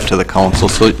to accept to the council,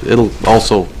 so it'll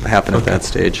also happen at that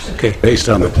stage. Okay. Based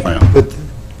on the plan.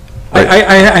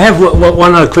 I have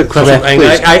one other quick question.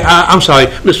 I'm sorry,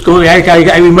 Mr. Goldie,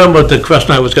 I remember the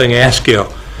question I was going to ask you.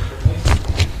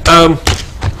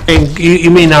 And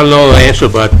you may not know the answer,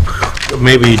 but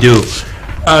maybe you do.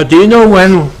 Do you know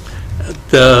when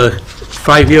the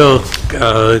 5-year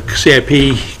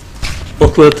CIP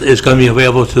booklet is going to be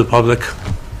available to the public?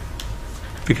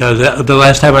 Because the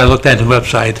last time I looked at the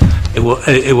website, it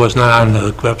was not on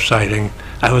the website, and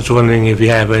I was wondering if you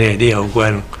have any idea of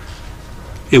when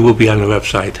it will be on the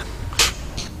website.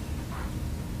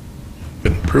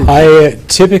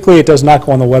 Typically, it does not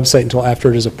go on the website until after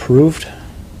it is approved.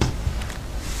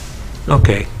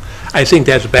 Okay. I think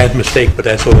that's a bad mistake, but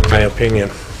that's only my opinion.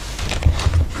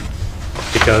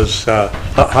 Because how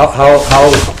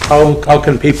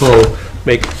can people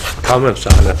make comments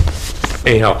on it?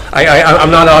 Anyhow,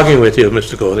 I'm not arguing with you,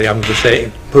 Mr. Goldie. I'm just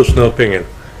saying personal opinion.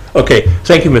 Okay.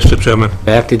 Thank you, Mr. Chairman.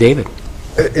 Back to David.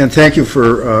 And thank you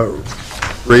for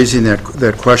raising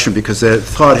that question, because that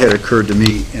thought had occurred to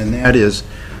me, and that is,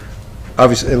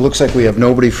 obviously, it looks like we have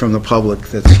nobody from the public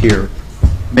that's here.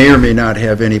 May or may not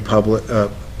have any public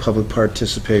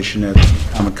participation at the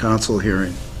Common Council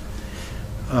hearing.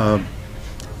 The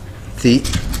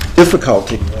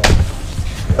difficulty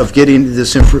of getting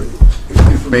this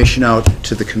information out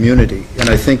to the community, and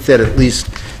I think that at least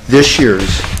this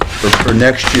year's or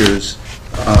next year's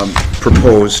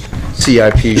proposed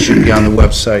CIP should be on the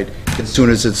website as soon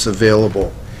as it's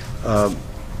available. I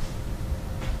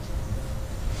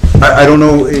don't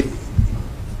know,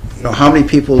 how many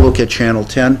people look at Channel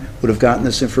 10 would have gotten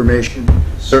this information.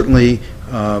 Certainly,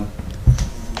 the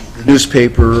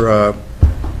newspaper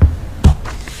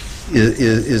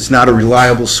is not a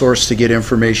reliable source to get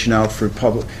information out for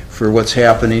what's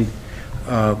happening.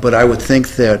 But I would think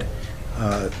that,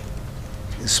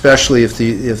 especially if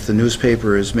the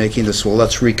newspaper is making this, well,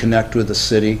 let's reconnect with the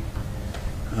city,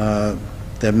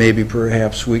 that maybe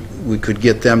perhaps we could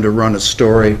get them to run a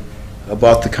story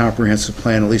about the comprehensive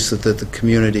plan, at least that the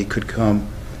community could come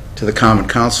to the Common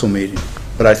Council meeting.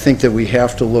 But I think that we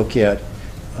have to look at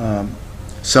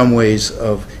some ways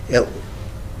of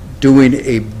doing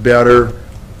a better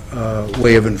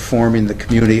way of informing the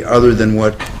community other than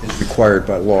what is required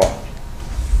by law.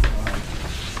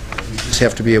 We just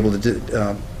have to be able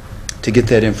to get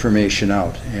that information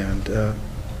out. And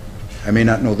I may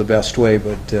not know the best way,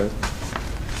 but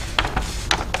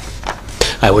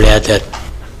I would add that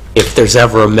if there's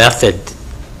ever a method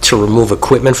to remove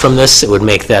equipment from this, it would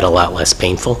make that a lot less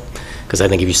painful, Because I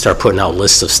think if you start putting out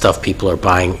lists of stuff people are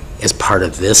buying as part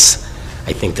of this,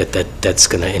 I think that's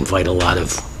going to invite a lot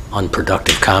of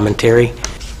unproductive commentary.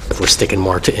 If we're sticking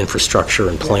more to infrastructure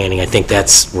and planning, I think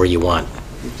that's where you want.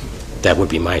 That would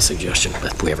be my suggestion,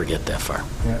 if we ever get that far.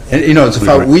 And, you know,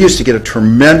 we used to get a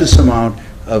tremendous amount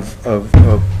of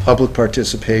public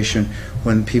participation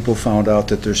when people found out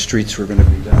that their streets were going to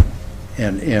be done.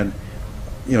 And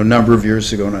you know, a number of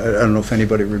years ago, and I don't know if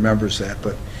anybody remembers that,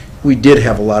 but we did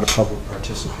have a lot of public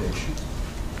participation.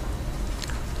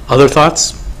 Other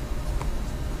thoughts?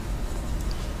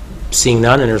 Seeing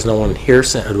none, and there's no one here,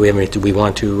 do we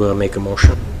want to make a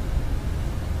motion?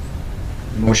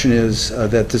 The motion is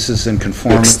that this is in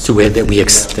conformance To it, that we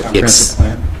comprehensive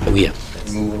plan.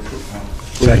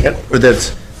 Or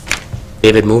that's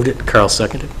David moved it, Carl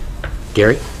seconded.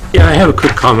 Gary? Yeah, I have a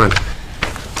quick comment.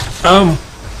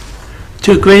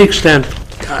 To a great extent,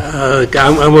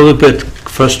 I'm a little bit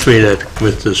frustrated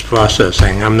with this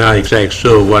processing. I'm not exactly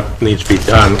sure what needs to be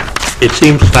done. It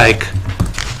seems like,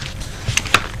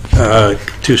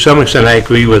 to some extent, I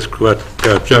agree with what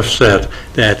Jeff said,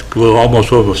 that we're almost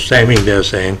overstanding this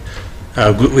thing.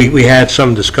 We had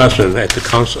some discussion at the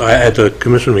council, at the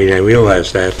commission meeting, I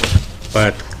realized that,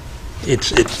 but it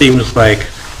seems like,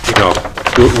 you know,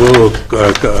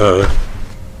 we're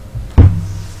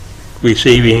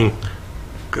receiving,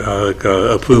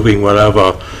 approving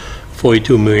whatever,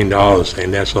 $42 million,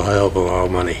 and that's a hell of a lot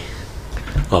of money.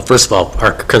 Well, first of all,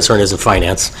 our concern isn't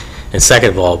finance, and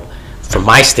second of all, from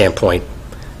my standpoint,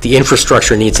 the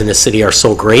infrastructure needs in this city are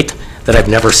so great that I've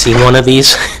never seen one of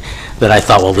these that I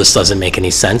thought, well, this doesn't make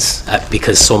any sense,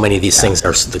 because so many of these things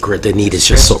are, the need is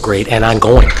just so great and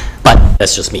ongoing, but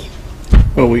that's just me.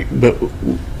 Well, but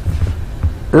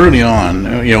early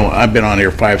on, you know, I've been on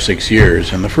here 5-6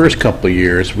 years, and the first couple of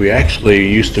years, we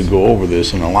actually used to go over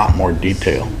this in a lot more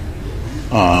detail.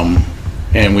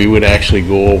 And we would actually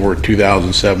go over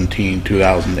 2017,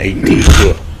 2018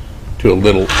 to a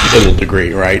little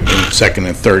degree, right, in second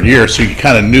and third year, so you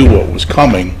kind of knew what was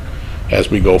coming as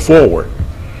we go forward.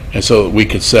 And so we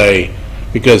could say,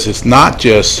 because it's not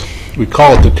just, we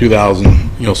call it the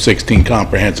 2016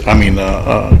 comprehensive,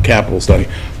 capital study,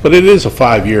 but it is a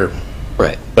 5-year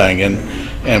thing,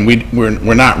 and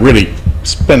we're not really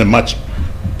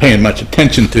paying much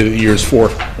attention to years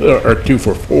 4 or 2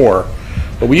 for 4,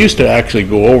 but we used to actually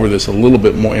go over this a little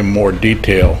bit more in more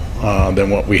detail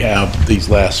than what we have these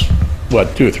last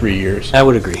 2 or 3 years. I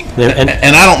would agree, and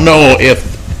I don't know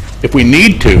if we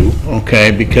need to,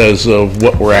 okay, because of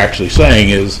what we're actually saying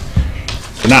is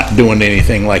we're not doing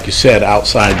anything, like you said,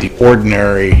 outside the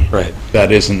ordinary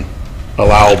that isn't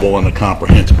allowable in the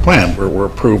comprehensive plan. We're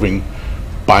approving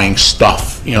buying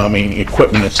stuff,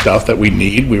 equipment and stuff that we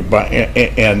need. We're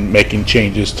and making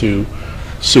changes to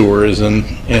sewers and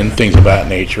things of that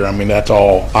nature. I mean, that's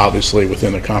all obviously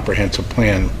within the comprehensive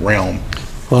plan realm.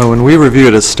 Well, when we review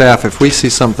it as staff, if we see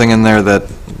something in there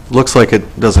that looks like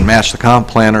it doesn't match the comp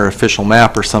plan or official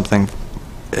map or something,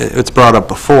 it's brought up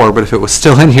before, but if it was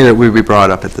still in here, it would be brought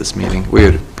up at this meeting. We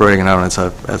would bring it out as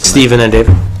a... Stephen and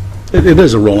David? It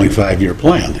is a rolling 5-year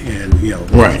plan, and,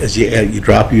 as you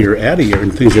drop a year, add a year,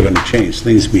 and things are going to change.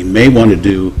 Things we may want to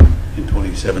do in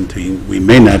 2017, we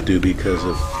may not do because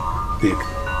of the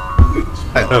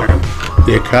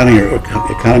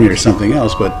economy or something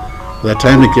else, but by the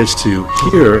time it gets to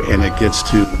here and it gets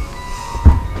to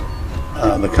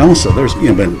the council, there's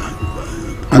been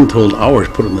untold hours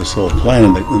put in this whole plan,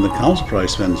 and the council probably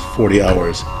spends 40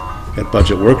 hours at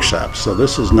budget workshops. So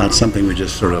this is not something we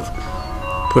just sort of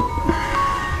put.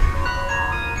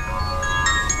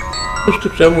 Mr.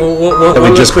 Chairman,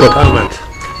 one quick comment.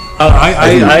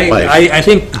 I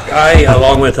think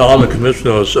along with all the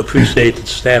commissioners, appreciate that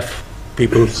staff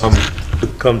people who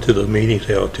come to the meetings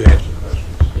here to answer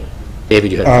questions.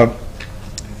 David, you had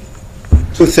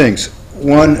 2 things.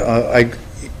 One,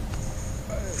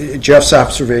 Jeff's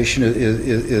observation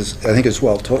is I think, is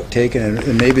well taken,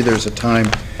 and maybe there's a time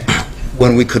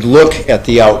when we could look at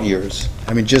the out years.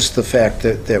 I mean, just the fact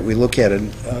that we look at it.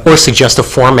 Or suggest a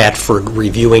format for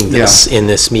reviewing this in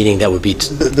this meeting that would be a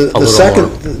little more.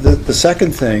 The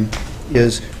second thing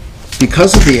is,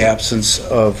 because of the absence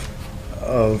of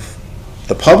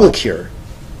the public here,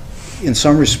 in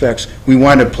some respects, we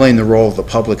wind up playing the role of the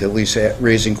public, at least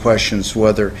raising questions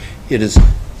whether it is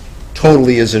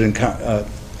totally, is it in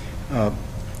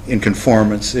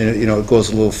conformance. It goes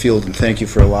a little field, and thank you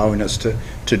for allowing us to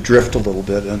drift a little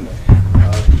bit. And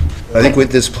I think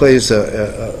this plays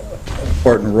an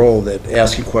important role, that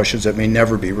asking questions that may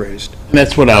never be raised. And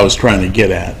that's what I was trying to get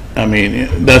at. I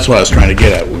mean, that's what I was trying to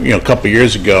get at. A couple of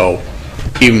years ago,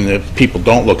 even if people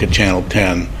don't look at Channel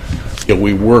 10,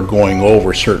 we were going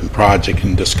over certain projects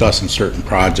and discussing certain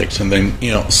projects, and then,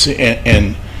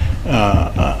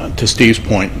 to Steve's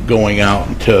point, going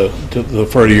out to the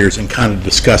further years and kind of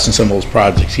discussing some of those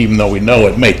projects, even though we know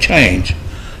it may change,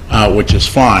 which is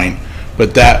fine,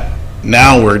 but that,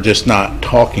 now we're just not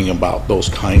talking about those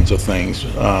kinds of things.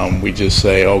 We just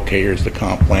say, okay, here's the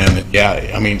comp plan,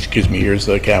 here's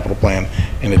the capital plan,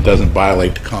 and it doesn't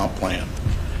violate the comp plan.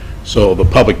 So the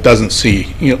public doesn't see,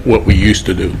 what we used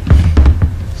to do.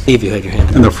 Steve, you had your hand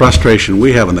up. And the frustration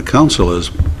we have in the council is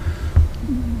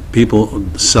people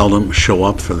seldom show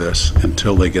up for this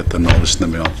until they get the notice in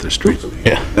the mail, their streets.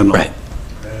 Yeah, right.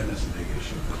 That is a big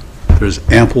issue. There's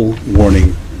ample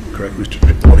warning, correct, Mr.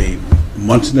 Tripodi,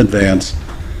 months in advance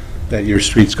that your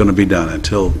street's going to be done.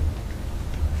 Until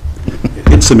it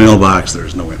hits the mailbox,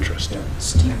 there's no interest.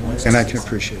 And I can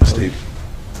appreciate it, Steve.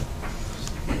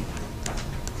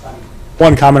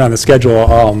 One comment on the schedule,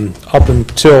 up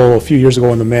until a few years ago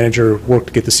when the manager worked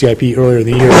to get the CIP earlier in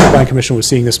the year, the Plan Commission was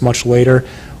seeing this much later.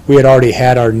 We had already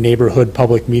had our neighborhood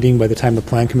public meeting by the time the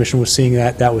Plan Commission was seeing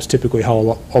that. That was typically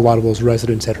how a lot of those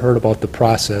residents had heard about the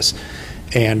process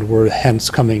and were hence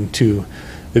coming to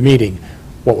the meeting.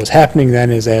 What was happening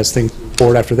then is, as things moved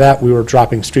forward after that, we were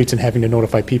dropping streets and having to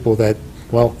notify people that,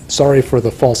 well, sorry for the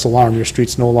false alarm, your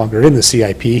street's no longer in the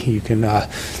CIP. You can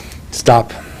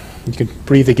stop. You can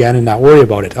breathe again and not worry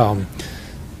about it.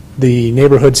 The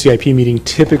neighborhood CIP meeting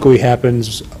typically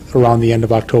happens around the end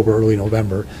of October, early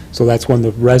November. So that's when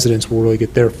the residents will really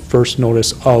get their first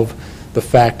notice of the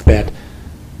fact that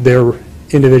their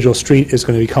individual street is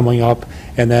going to be coming up,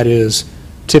 and that is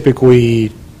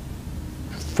typically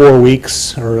 4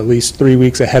 weeks or at least 3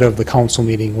 weeks ahead of the council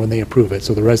meeting when they approve it.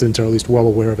 So the residents are at least well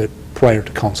aware of it prior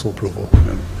to council approval.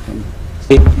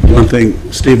 One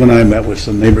thing, Steve and I met with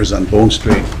some neighbors on Bone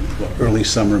Street, early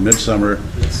summer, midsummer.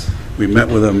 We met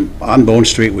with them on Bone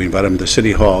Street. We invited them to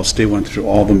City Hall. Steve went through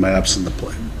all the maps and the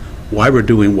plan, why we're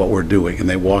doing what we're doing, and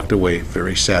they walked away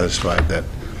very satisfied that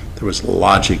there was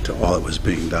logic to all that was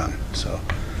being done. So,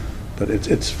 but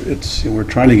it's we're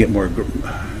trying to get more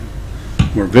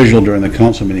visual during the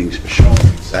council meetings, showing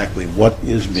exactly what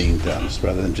is being done,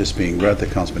 rather than just being read at the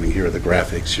council meeting. Here are the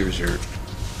graphics. Here's your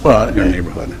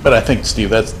neighborhood. But I think, Steve,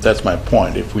 that's my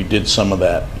point. If we did some of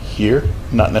that here,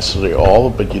 not necessarily all,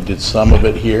 but you did some of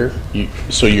it here,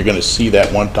 so you're going to see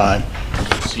that one time,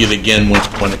 see it again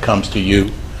when it comes to you.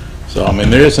 So,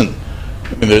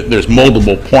 there's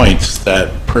multiple points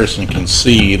that person can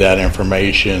see that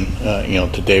information.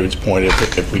 To David's point,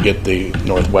 if we get the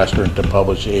Northwestern to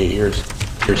publish, hey, here's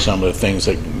some of the things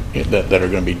that are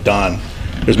going to be done.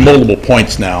 There's multiple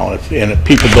points now, and if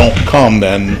people don't come,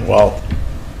 then, well,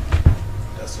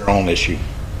 that's their own issue.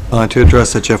 To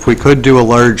address that, Jeff, we could do a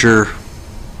larger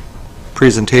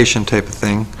presentation type of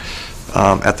thing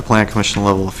at the Plan Commission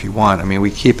level if you want.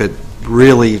 We keep it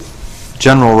really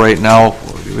general right now,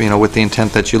 with the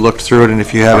intent that you looked through it, and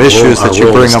if you have issues that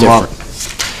you bring them up.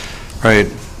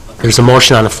 Right. There's a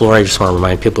motion on the floor. I just want to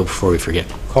remind people before we forget.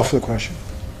 Call for the question.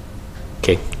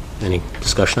 Okay. Any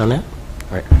discussion on that?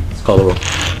 All right. Let's call the roll.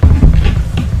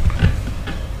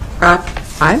 Rock.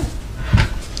 Aye.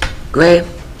 Gray.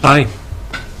 Aye.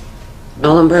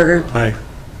 Nollenberger. Aye.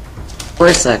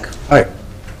 Borsek. Aye.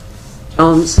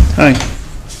 Jones. Aye.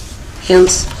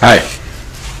 Hintz. Aye.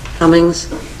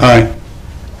 Cummings. Aye.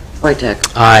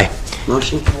 Wojtek. Aye.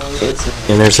 Motion carried. 8-0.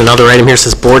 And there's another item here,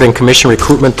 says Board and Commission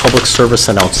Recruitment Public Service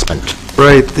Announcement.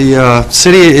 Right. The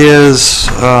city is,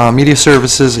 Media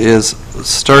Services is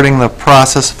starting the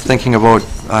process of thinking about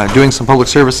doing some public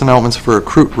service announcements for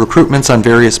recruitments on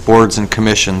various boards and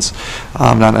commissions.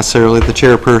 Not necessarily the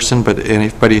chairperson, but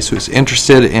anybody who's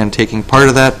interested in taking part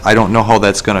of that. I don't know how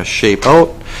that's going to shape out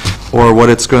or what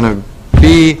it's going to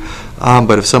be,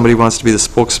 but if somebody wants to be the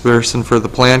spokesperson for the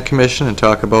Plan Commission and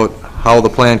talk about how the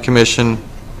Plan Commission,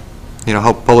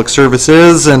 how public service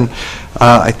is, and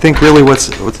I think really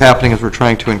what's happening is we're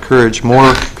trying to encourage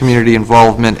more community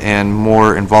involvement and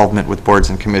more involvement with boards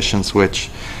and commissions, which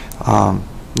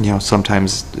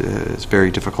sometimes is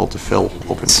very difficult to fill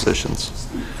open positions.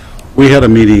 We had a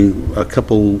meeting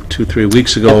 2-3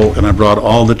 weeks ago, and I brought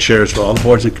all the chairs for all the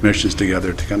boards and commissions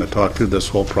together to kind of talk through this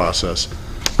whole process.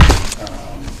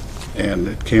 And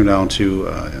it came down to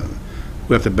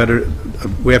we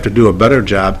have to do a better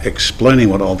job explaining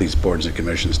what all these boards and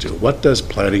commissions do. What does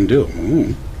planning do?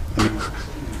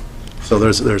 So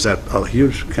there's that a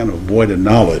huge kind of void of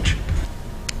knowledge.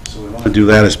 So we want to do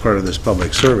that as part of this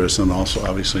public service, and also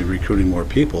obviously recruiting more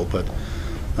people. But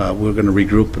we're going to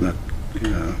regroup in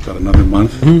about another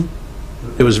month.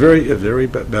 Mm-hmm. It was very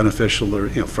beneficial.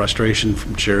 Frustration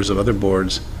from chairs of other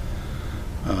boards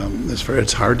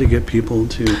It's hard to get people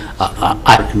to.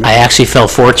 I actually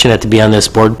felt fortunate to be on this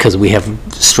board because we have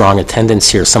strong attendance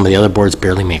here. Some of the other boards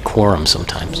barely make quorum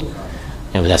sometimes.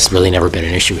 And that's really never been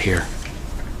an issue here.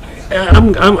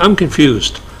 I'm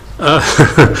confused,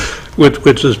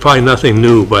 which is probably nothing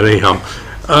new, but anyhow.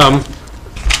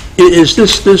 Is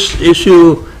this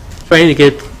issue trying to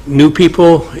get new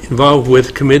people involved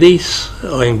with committees,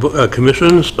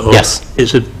 commissions? Or Yes.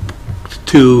 is it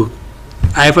to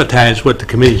advertise what the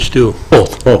committees do?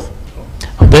 Both.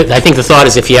 But I think the thought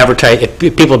is if you advertise, if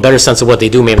people have a better sense of what they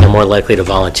do, maybe they're more likely to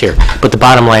volunteer. But the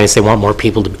bottom line is they want more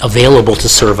people available to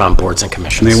serve on boards and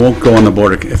commissions. And they won't go on the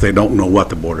board if they don't know what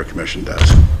the Board of Commission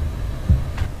does.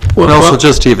 And also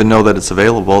just to even know that it's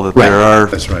available, that there are.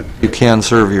 That's right. You can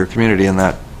serve your community in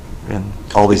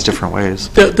all these different ways.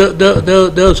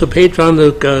 There's a page on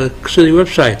the city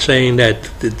website saying that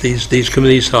these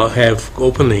committees have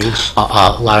openings. A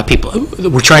lot of people,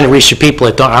 we're trying to reach the people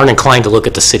that aren't inclined to look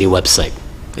at the city website.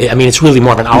 I mean, it's really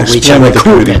more of an outreach and what the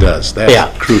committee recruitment. does.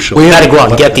 That's crucial. We got to go out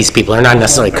and get these people. They're not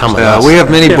necessarily coming to us. We have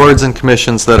many boards and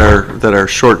commissions that are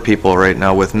short people right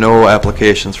now with no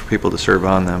applications for people to serve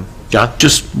on them. John?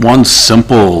 Just one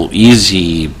simple,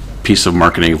 easy piece of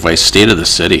marketing advice, State of the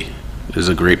City is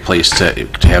a great place to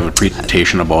have a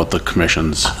presentation about the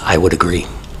commissions. I would agree,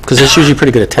 because there's usually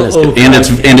pretty good attendance. And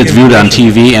it's viewed on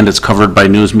TV, and it's covered by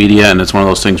news media, and it's one of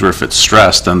those things where if it's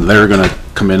stressed, then they're going to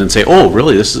come in and say, oh,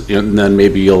 really, this is, and then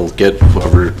maybe you'll get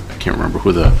whoever, I can't remember who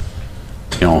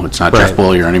it's not Jeff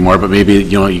Bullier anymore, but maybe,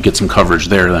 you get some coverage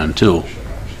there then, too.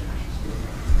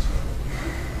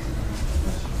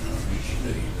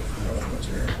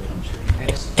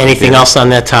 Anything else on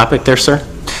that topic there, sir?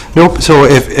 Nope, so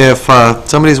if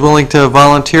somebody's willing to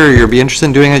volunteer, you'll be interested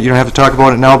in doing it, you don't have to talk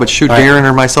about it now, but shoot Darren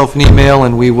or myself an email,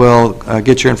 and we will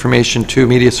get your information to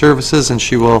Media Services, and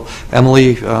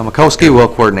Emily Makowski will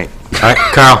coordinate. All right,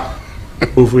 Carl?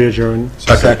 Move we adjourn.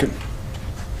 Second.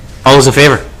 All those in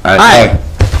favor? Aye.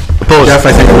 Opposed? Jeff,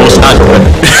 I think we're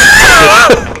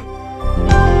most